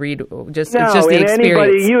meetings when you read. It's just the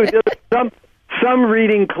experience. Some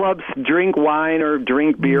reading clubs drink wine or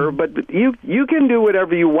drink beer, but you can do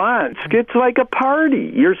whatever you want. It's like a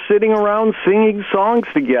party. You're sitting around singing songs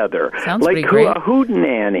together. Sounds like pretty great. A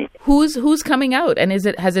hootenanny. Who's coming out? And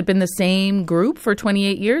has it been the same group for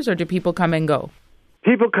 28 years, or do people come and go?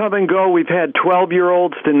 People come and go. We've had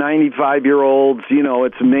 12-year-olds to 95-year-olds.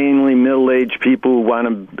 It's mainly middle-aged people who want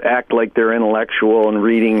to act like they're intellectual and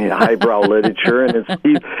reading highbrow literature. And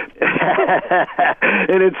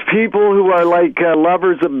it's people who are like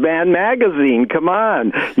lovers of Mad Magazine. Come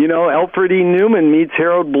on. Alfred E. Newman meets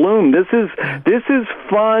Harold Bloom. This is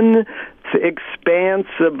fun,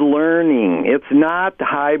 expansive learning. It's not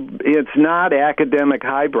academic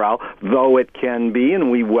highbrow, though it can be, and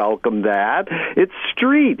we welcome that. It's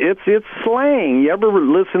street. It's slang. You ever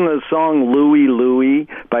listen to the song Louie Louie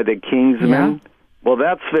by the Kingsmen? Yeah. Well,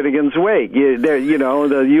 that's Finnegans Wake.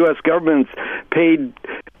 The U.S. government's paid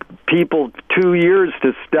people 2 years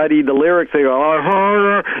to study the lyrics. They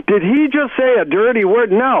go, did he just say a dirty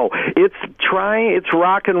word? No, it's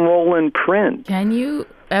rock and roll in print. Can you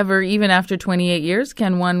ever, even after 28 years,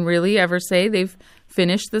 can one really ever say they've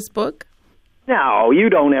finished this book? No, you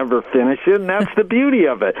don't ever finish it, and that's the beauty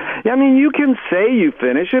of it. I mean, you can say you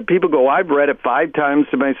finish it. People go, I've read it 5 times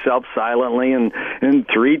to myself silently and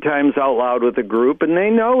 3 times out loud with a group, and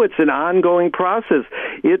they know it's an ongoing process.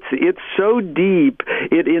 It's so deep,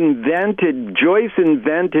 Joyce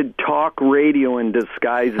invented talk radio and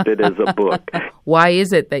disguised it as a book. Why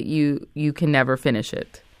is it that you can never finish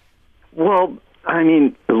it? Well, I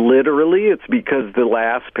mean, literally, it's because the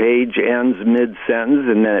last page ends mid-sentence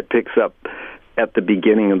and then it picks up at the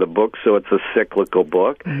beginning of the book, so it's a cyclical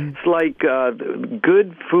book. It's like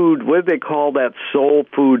good food, what do they call that soul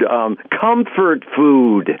food? Comfort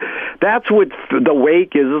food. That's what the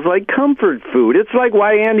Wake is. It's like comfort food. It's like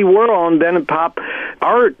why Andy Warhol invented pop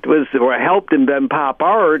art helped invent pop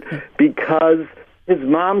art, because his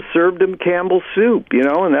mom served him Campbell soup,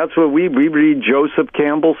 and that's what we read Joseph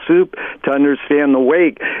Campbell soup to understand the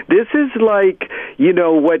Wake. This is like,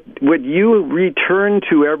 what you return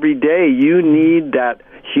to every day. You need that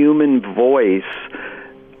human voice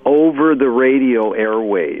over the radio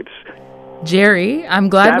airwaves. Jerry, I'm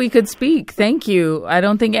glad we could speak. Thank you. I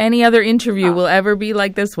don't think any other interview will ever be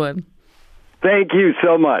like this one. Thank you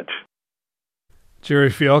so much.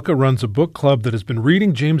 Jerry Fialka runs a book club that has been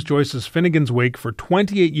reading James Joyce's Finnegans Wake for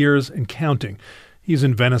 28 years and counting. He's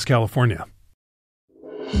in Venice, California.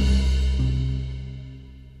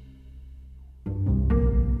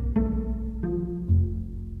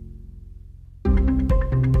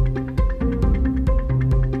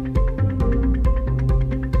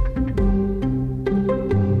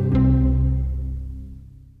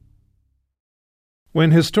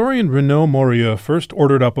 When historian Renaud Moria first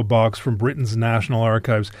ordered up a box from Britain's National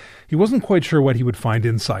Archives, he wasn't quite sure what he would find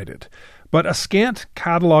inside it. But a scant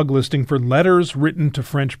catalogue listing for letters written to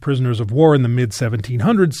French prisoners of war in the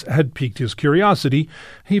mid-1700s had piqued his curiosity.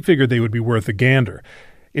 He figured they would be worth a gander.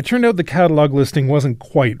 It turned out the catalogue listing wasn't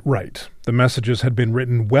quite right. The messages had been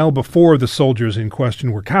written well before the soldiers in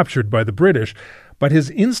question were captured by the British, but his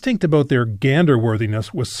instinct about their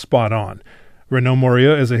gander-worthiness was spot on. Renaud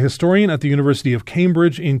Moria is a historian at the University of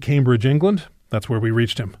Cambridge in Cambridge, England. That's where we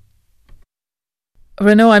reached him.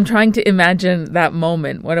 Renaud, I'm trying to imagine that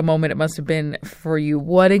moment. What a moment it must have been for you.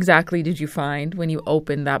 What exactly did you find when you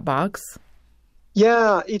opened that box?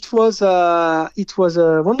 Yeah, it was a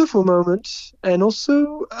wonderful moment, and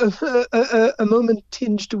also a moment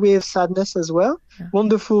tinged with sadness as well. Yeah.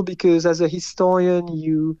 Wonderful because as a historian,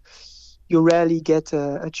 you rarely get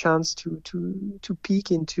a chance to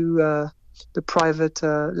peek into the private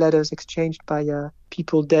letters exchanged by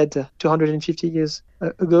people dead 250 years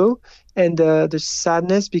ago. And the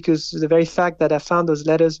sadness because the very fact that I found those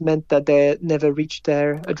letters meant that they never reached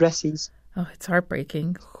their addressees. Oh, it's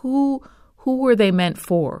heartbreaking. Who were they meant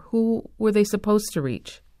for? Who were they supposed to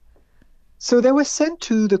reach? So they were sent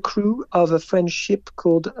to the crew of a French ship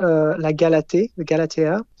called La Galatée, the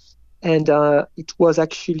Galatea. And it was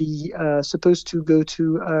actually supposed to go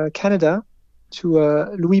to Canada, to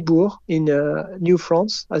Louisbourg in New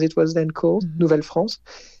France, as it was then called, Nouvelle France.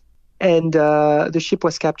 And the ship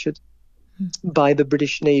was captured by the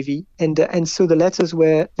British Navy. And so the letters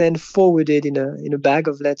were then forwarded in a bag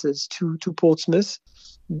of letters to Portsmouth.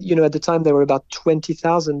 At the time there were about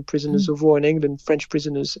 20,000 prisoners of war in England, French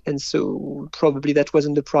prisoners. And so probably that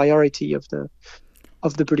wasn't the priority of the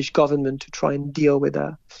British government to try and deal with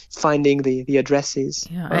finding the addresses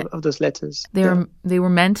of those letters. They were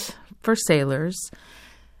meant for sailors.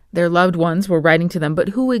 Their loved ones were writing to them. But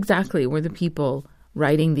who exactly were the people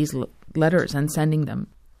writing these letters and sending them?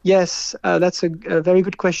 Yes, that's a very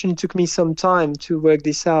good question. It took me some time to work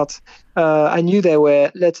this out. I knew there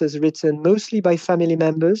were letters written mostly by family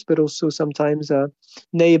members, but also sometimes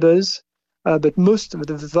neighbors. But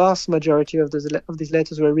the vast majority of these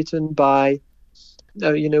letters were written by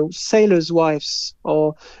sailors' wives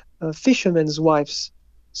or fishermen's wives.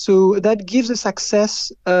 So that gives us access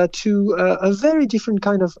to a very different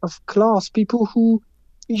kind of class, people who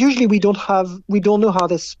usually we don't know how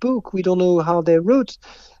they spoke, we don't know how they wrote.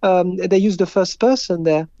 They use the first person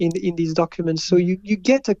there in these documents. So you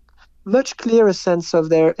get a much clearer sense of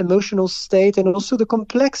their emotional state and also the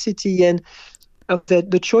complexity and of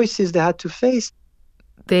the choices they had to face.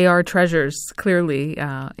 They are treasures, clearly,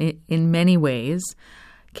 in many ways.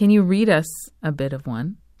 Can you read us a bit of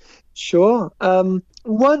one? Sure.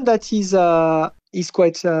 One that is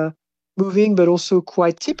quite moving, but also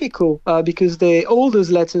quite typical, because all those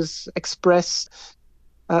letters express,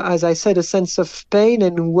 as I said, a sense of pain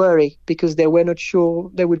and worry, because they were not sure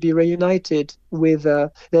they would be reunited with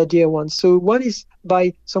their dear ones. So one is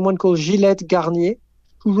by someone called Gillette Garnier,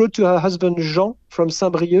 who wrote to her husband Jean from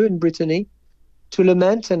Saint-Brieuc in Brittany, to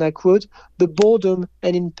lament, and I quote, "the boredom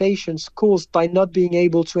and impatience caused by not being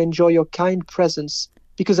able to enjoy your kind presence,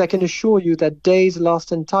 because I can assure you that days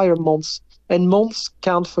last entire months, and months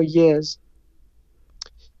count for years."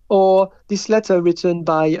 Or this letter written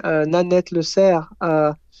by Nanette Le Serre,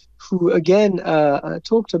 who again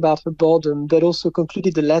talked about her boredom, but also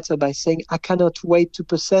concluded the letter by saying, "I cannot wait to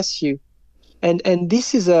possess you." And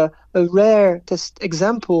this is a rare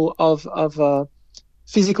example of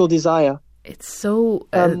physical desire. It's so,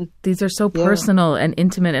 these are so personal and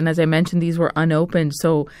intimate. And as I mentioned, these were unopened.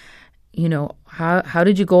 So, how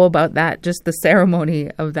did you go about that, just the ceremony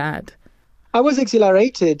of that? I was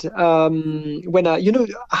exhilarated when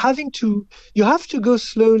you have to go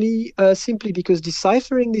slowly simply because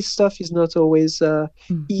deciphering this stuff is not always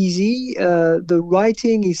easy. The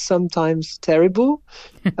writing is sometimes terrible.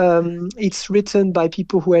 It's written by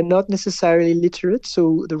people who are not necessarily literate,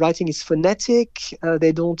 so the writing is phonetic.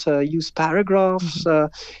 They don't use paragraphs,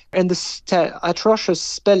 and the atrocious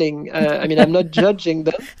spelling. I'm not judging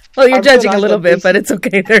them. Well, you're judging a little bit, but it's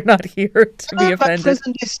okay. They're not here to be offended.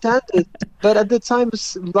 Presently standard, but at the time,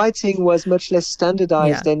 writing was much less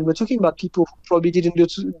standardized, and we're talking about people who probably didn't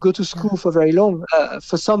go to school for very long.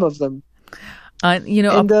 For some of them,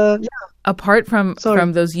 apart from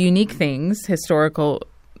those unique things, historical,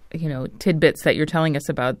 tidbits that you're telling us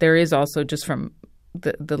about, there is also, just from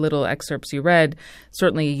the little excerpts you read,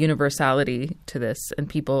 certainly a universality to this and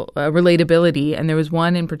people relatability. And there was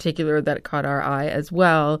one in particular that caught our eye as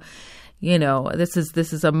well. This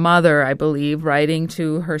is a mother, I believe, writing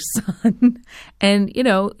to her son, and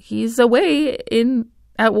he's away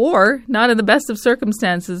at war, not in the best of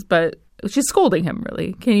circumstances, but she's scolding him.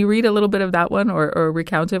 Really, can you read a little bit of that one or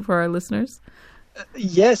recount it for our listeners?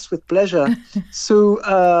 Yes, with pleasure. So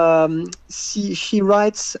she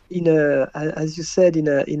writes as you said, in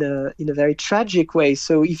a very tragic way.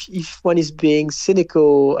 So if one is being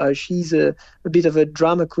cynical, she's a bit of a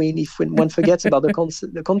drama queen if one forgets about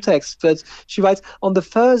the context. But she writes, on the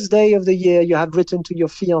first day of the year, you have written to your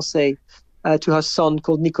fiancé, to her son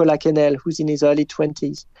called Nicolas Quesnel, who's in his early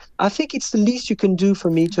 20s. I think it's the least you can do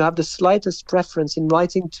for me to have the slightest preference in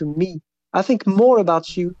writing to me. I think more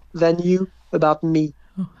about you than you about me.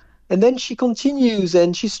 And then she continues,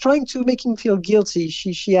 and she's trying to make him feel guilty.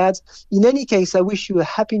 She adds, in any case, I wish you a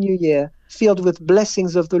happy new year, filled with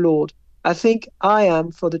blessings of the Lord. I think I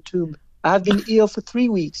am for the tomb. I have been ill for 3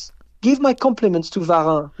 weeks. Give my compliments to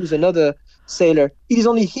Varin, who's another sailor. It is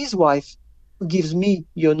only his wife who gives me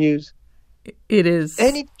your news. It is.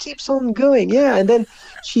 And it keeps on going, yeah. And then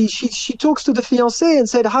she talks to the fiancé and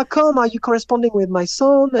said, how come are you corresponding with my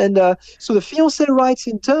son? And so the fiancé writes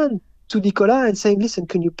in turn to Nicolas and saying, listen,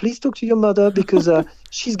 can you please talk to your mother, because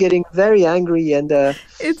she's getting very angry, and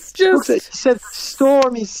it's just, he said,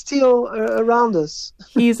 storm is still around us.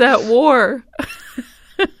 He's at war.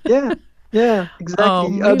 Yeah, exactly. Oh,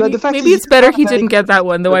 maybe it's better he didn't get that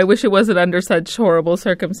one, though. I wish it wasn't under such horrible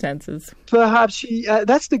circumstances. Perhaps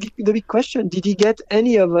that's the big question. Did he get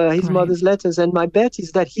any of his mother's letters? And my bet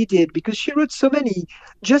is that he did, because she wrote so many.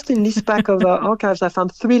 Just in this pack of archives, I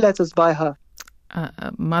found 3 letters by her.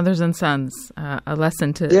 Mothers and sons, a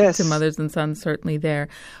lesson to mothers and sons, certainly there.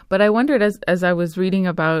 But I wondered, as I was reading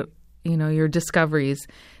about, your discoveries,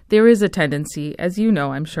 there is a tendency, as you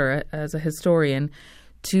know, I'm sure, as a historian,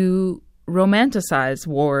 to romanticize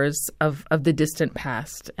wars of the distant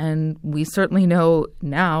past. And we certainly know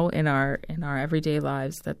now in our everyday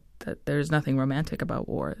lives that there's nothing romantic about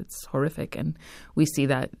war. It's horrific, and we see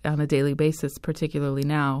that on a daily basis, particularly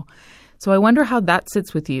now. So I wonder how that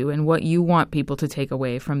sits with you and what you want people to take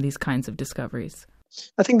away from these kinds of discoveries.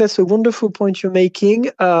 I think that's a wonderful point you're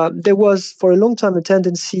making. There was for a long time a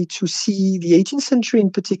tendency to see the 18th century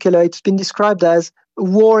in particular. It's been described as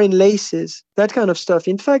war in laces, that kind of stuff.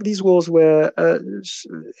 In fact, these wars were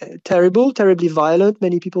terribly violent.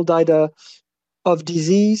 Many people died of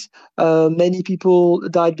disease. Many people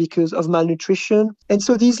died because of malnutrition. And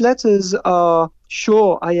so these letters are,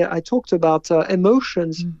 sure, I talked about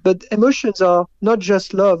emotions, but emotions are not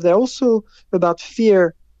just love. They're also about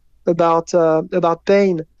fear, about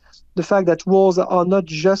pain. The fact that wars are not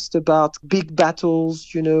just about big battles,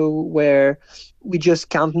 where we just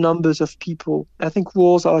count numbers of people. I think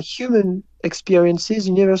wars are human experiences,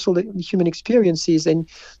 universal human experiences, and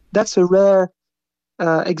that's a rare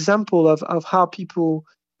example of how people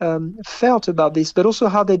felt about this, but also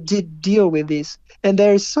how they did deal with this. And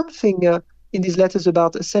there is something in these letters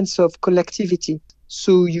about a sense of collectivity.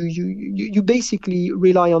 So you basically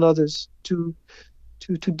rely on others to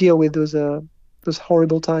deal with those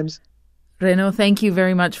horrible times. Renaud, thank you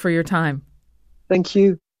very much for your time. Thank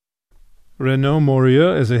you. Renaud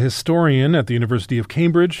Moria is a historian at the University of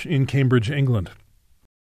Cambridge in Cambridge, England.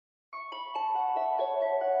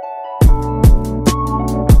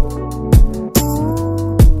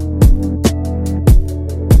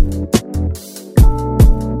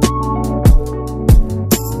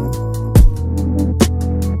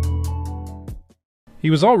 He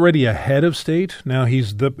was already a head of state. Now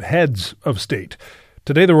he's the heads of state.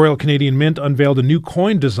 Today, the Royal Canadian Mint unveiled a new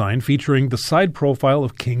coin design featuring the side profile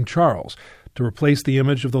of King Charles. to replace the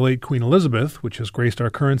image of the late Queen Elizabeth, which has graced our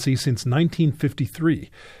currency since 1953.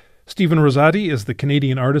 Stephen Rosati is the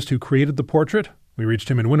Canadian artist who created the portrait. We reached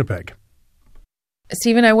him in Winnipeg.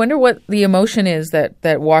 Stephen, I wonder what the emotion is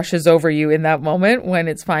that washes over you in that moment when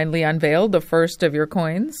it's finally unveiled, the first of your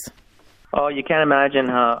coins. Oh, you can't imagine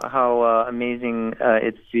how amazing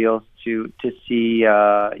it feels to see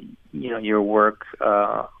your work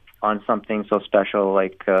on something so special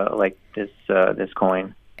like this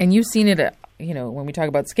coin. And you've seen it, when we talk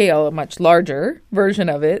about scale, a much larger version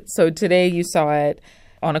of it. So today you saw it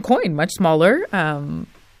on a coin, much smaller,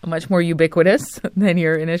 much more ubiquitous than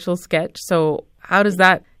your initial sketch. So how does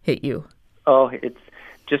that hit you? Oh, it's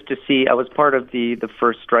just to see. I was part of the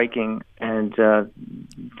first striking, and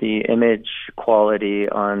the image quality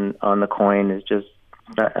on the coin is just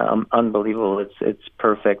unbelievable. It's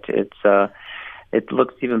perfect. It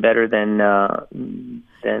looks even better than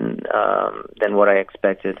what I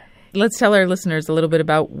expected. Let's tell our listeners a little bit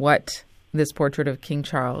about what this portrait of King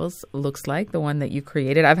Charles looks like, the one that you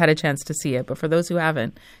created. I've had a chance to see it, but for those who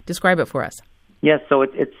haven't, describe it for us. Yes, so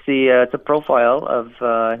it's a profile of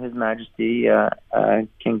His Majesty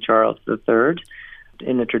King Charles III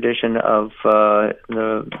in the tradition of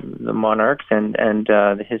the monarchs and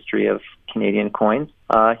the history of Canadian coins.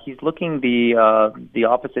 He's looking the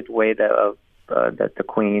opposite way that the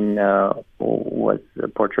Queen was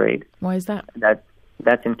portrayed. Why is that?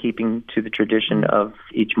 That's in keeping to the tradition of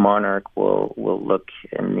each monarch will look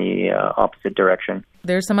in the opposite direction.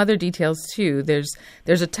 There's some other details too. There's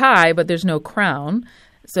a tie, but there's no crown.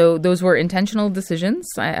 So those were intentional decisions,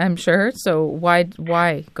 I'm sure. So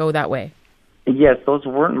why go that way? Yes, those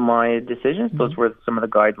weren't my decisions. Mm-hmm. Those were some of the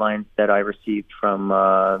guidelines that I received from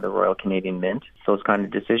the Royal Canadian Mint. Those kind of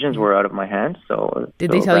decisions were out of my hands. Did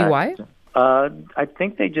they tell you why? I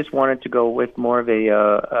think they just wanted to go with more of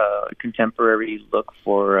a contemporary look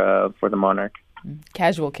for the monarch.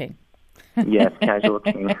 Casual king. Yes, casual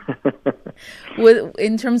king.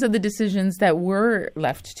 In terms of the decisions that were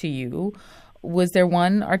left to you, was there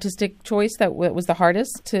one artistic choice that was the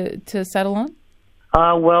hardest to settle on?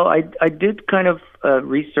 Well, I did kind of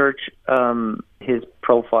research his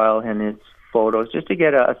profile and his photos just to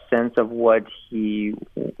get a sense of what he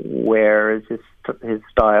wears, his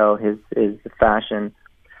style, his fashion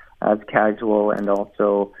as casual and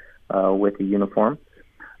also with a uniform.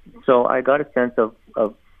 So I got a sense of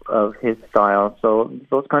his style. So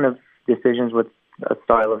those kind of decisions with a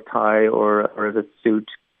style of tie or the suit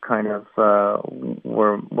kind of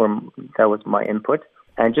were that was my input.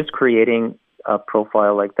 And just creating a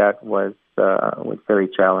profile like that was very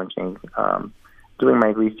challenging. Doing my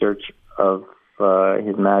research of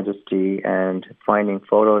His Majesty and finding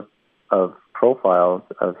photos of profiles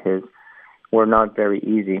of his were not very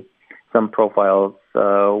easy. Some profiles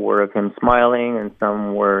were of him smiling and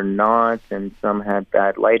some were not, and some had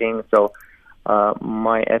bad lighting. So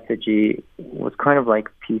my effigy was kind of like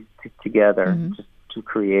pieced together just to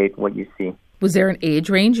create what you see. Was there an age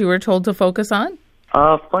range you were told to focus on?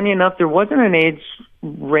 Funny enough, there wasn't an age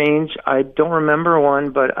range. I don't remember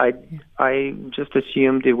one, but I just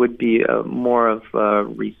assumed it would be more of a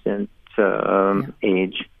recent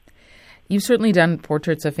age. You've certainly done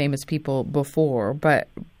portraits of famous people before, but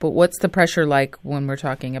what's the pressure like when we're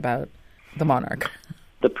talking about the monarch?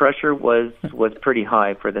 The pressure was pretty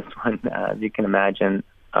high for this one, as you can imagine.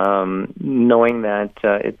 Knowing that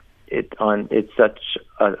it's such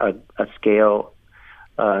a scale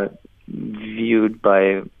viewed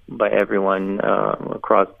by everyone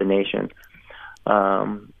across the nation.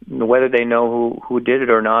 Whether they know who did it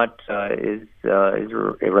or not is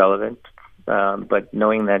irrelevant. But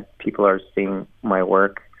knowing that people are seeing my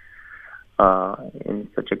work in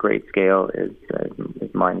such a great scale is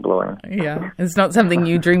mind-blowing. Yeah. It's not something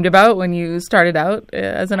you dreamed about when you started out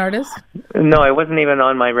as an artist? No, it wasn't even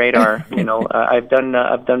on my radar. I've done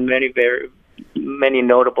many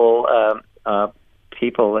notable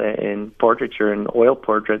people in portraiture and oil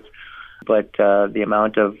portraits, but the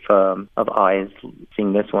amount of eyes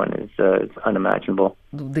seeing this one is unimaginable.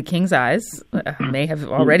 The king's eyes may have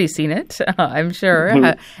already seen it, I'm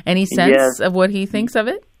sure. Any sense of what he thinks of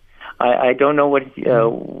it? I don't know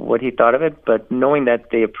what he thought of it, but knowing that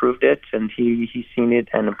they approved it and he's seen it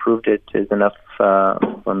and approved it is enough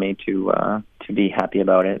for me to be happy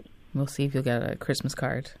about it. We'll see if you'll get a Christmas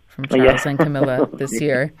card from Charles and Camilla this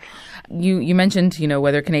year. You mentioned,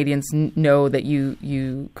 whether Canadians know that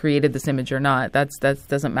you created this image or not. That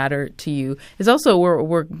doesn't matter to you. It's also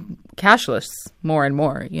we're cashless more and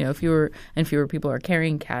more. Fewer and fewer people are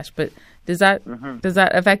carrying cash. But does that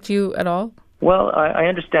affect you at all? Well, I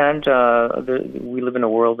understand. We live in a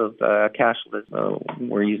world of cashless.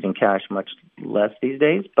 We're using cash much less these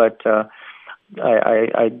days, but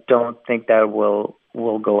I don't think that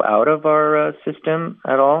will go out of our system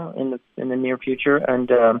at all in the near future,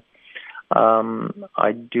 and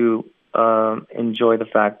I do enjoy the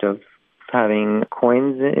fact of having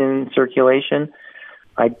coins in circulation.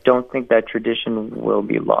 I don't think that tradition will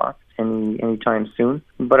be lost anytime soon,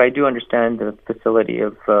 but I do understand the facility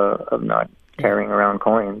of not carrying around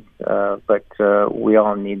coins, but we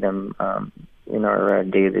all need them in our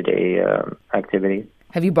day-to-day activities.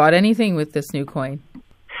 Have you bought anything with this new coin?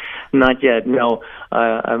 Not yet, no.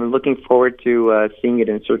 I'm looking forward to seeing it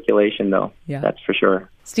in circulation, though. Yeah. That's for sure.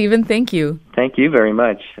 Stephen, thank you. Thank you very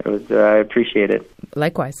much. I appreciate it.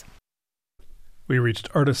 Likewise. We reached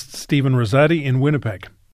artist Stephen Rosati in Winnipeg.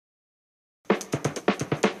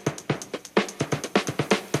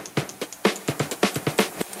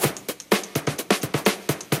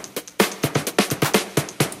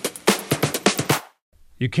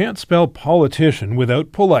 You can't spell politician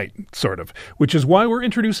without polite, sort of, which is why we're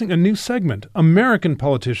introducing a new segment, American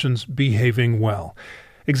Politicians Behaving Well.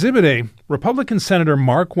 Exhibit A, Republican Senator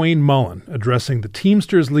Mark Wayne Mullen addressing the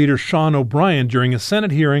Teamsters leader Sean O'Brien during a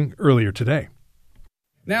Senate hearing earlier today.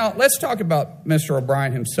 Now, let's talk about Mr.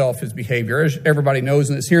 O'Brien himself, his behavior. As everybody knows,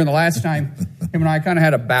 and it's here, and the last time, him and I kind of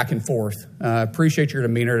had a back and forth. Appreciate your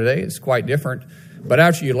demeanor today. It's quite different. But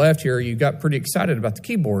after you left here, you got pretty excited about the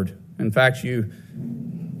keyboard. In fact, you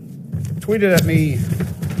tweeted at me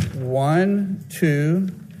 1, 2,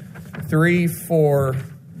 3, 4,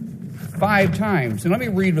 5 times. And let me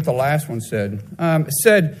read what the last one said. It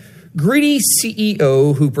said, greedy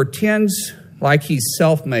CEO who pretends like he's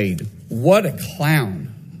self-made. What a clown.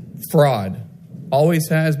 Fraud. Always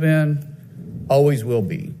has been, always will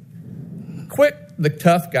be. Quit the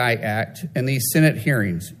tough guy act in these Senate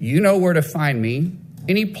hearings. You know where to find me.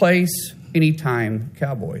 Any place, anytime,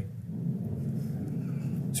 cowboy.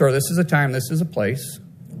 Sir, this is a time, this is a place.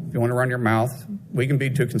 If you want to run your mouth, we can be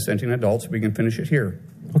two consenting adults. We can finish it here.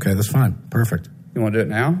 Okay, that's fine. Perfect. You want to do it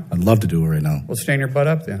now? I'd love to do it right now. Well, stand your butt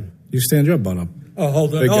up then. You stand your butt up. Oh,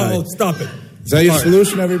 hold on. Oh, stop it. Is that your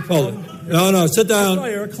solution every Hold it. No, sit down.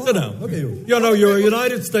 Sit down. Okay. You're a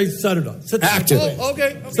United States Senator. Sit down. Actively. Oh,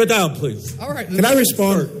 okay. Sit down, please. All right. Can I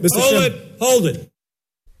respond? Mr. Hold it.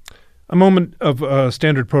 A moment of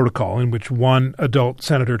standard protocol in which one adult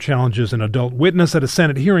senator challenges an adult witness at a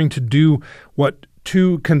Senate hearing to do what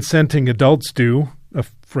two consenting adults do, a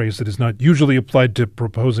phrase that is not usually applied to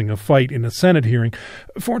proposing a fight in a Senate hearing.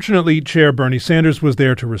 Fortunately, Chair Bernie Sanders was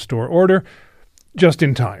there to restore order. Just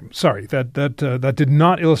in time. Sorry, that did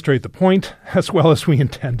not illustrate the point as well as we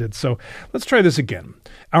intended. So let's try this again.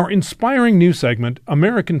 Our inspiring new segment,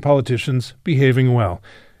 American Politicians Behaving Well.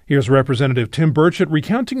 Here's Representative Tim Burchett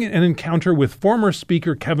recounting an encounter with former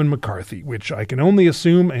Speaker Kevin McCarthy, which I can only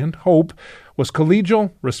assume and hope was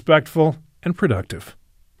collegial, respectful, and productive.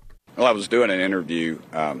 Well, I was doing an interview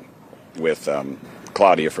with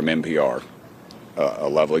Claudia from NPR, a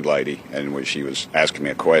lovely lady, and she was asking me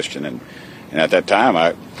a question, and at that time,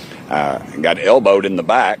 I got elbowed in the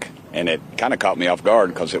back, and it kind of caught me off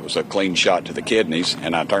guard because it was a clean shot to the kidneys.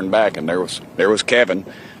 And I turned back, and there was Kevin,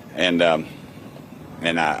 and I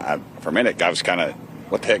for a minute I was kind of,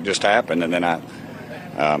 what the heck just happened? And then I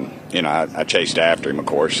chased after him. Of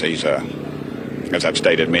course, he's as I've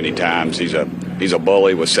stated many times, he's a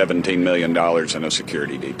bully with $17 million in a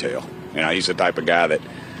security detail. He's the type of guy that,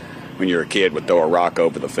 when you're a kid, would throw a rock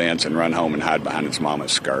over the fence and run home and hide behind his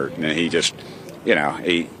mama's skirt. And he just,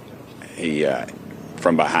 he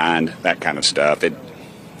from behind, that kind of stuff.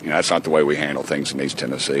 That's not the way we handle things in East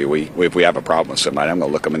Tennessee. If we have a problem with somebody, I'm going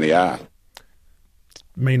to look them in the eye.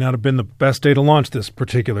 May not have been the best day to launch this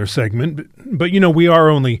particular segment, but we are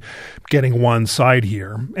only getting one side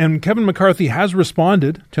here. And Kevin McCarthy has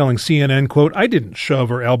responded, telling CNN, quote, I didn't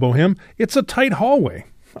shove or elbow him. It's a tight hallway.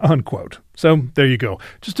 Unquote. So there you go.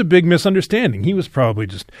 Just a big misunderstanding. He was probably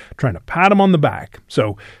just trying to pat him on the back.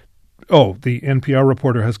 So, the NPR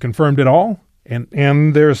reporter has confirmed it all,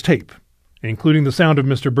 and there's tape, including the sound of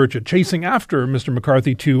Mr. Burchett chasing after Mr.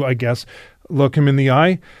 McCarthy to, I guess, look him in the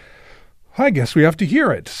eye. I guess we have to hear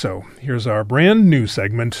it. So here's our brand new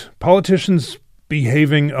segment, Politicians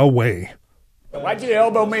Behaving Away. Why'd you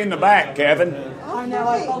elbow me in the back, Kevin? I know,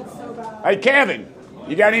 I felt so bad. Hey, Kevin,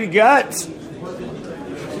 you got any guts?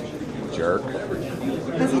 Jerk.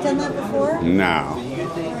 Has he done that before? No.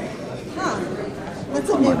 Huh. That's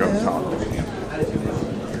a new move. Talk with him.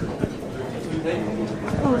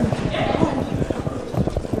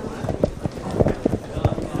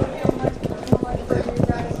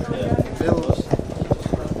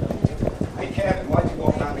 Hey, Kevin, why'd you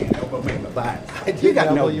walk by me and elbow me in the back? He You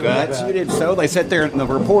got no guts. You did so. They sat there and the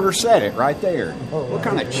reporter said it right there. What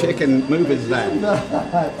kind of chicken move is that?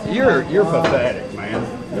 You're pathetic,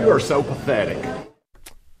 man. You are so pathetic.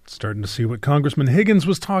 Starting to see what Congressman Higgins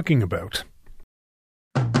was talking about.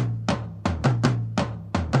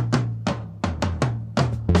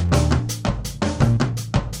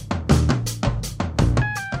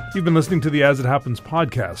 You've been listening to the As It Happens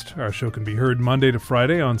podcast. Our show can be heard Monday to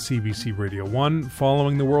Friday on CBC Radio 1,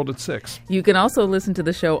 following the world at 6. You can also listen to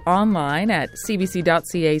the show online at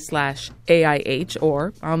cbc.ca/AIH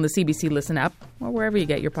or on the CBC Listen app or wherever you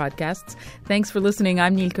get your podcasts. Thanks for listening.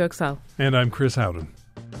 I'm Neil Kirksall. And I'm Chris Howden.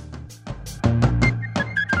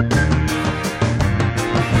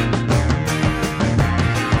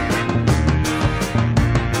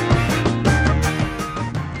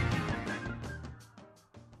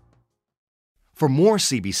 For more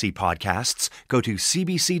CBC podcasts, go to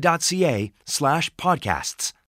cbc.ca/podcasts.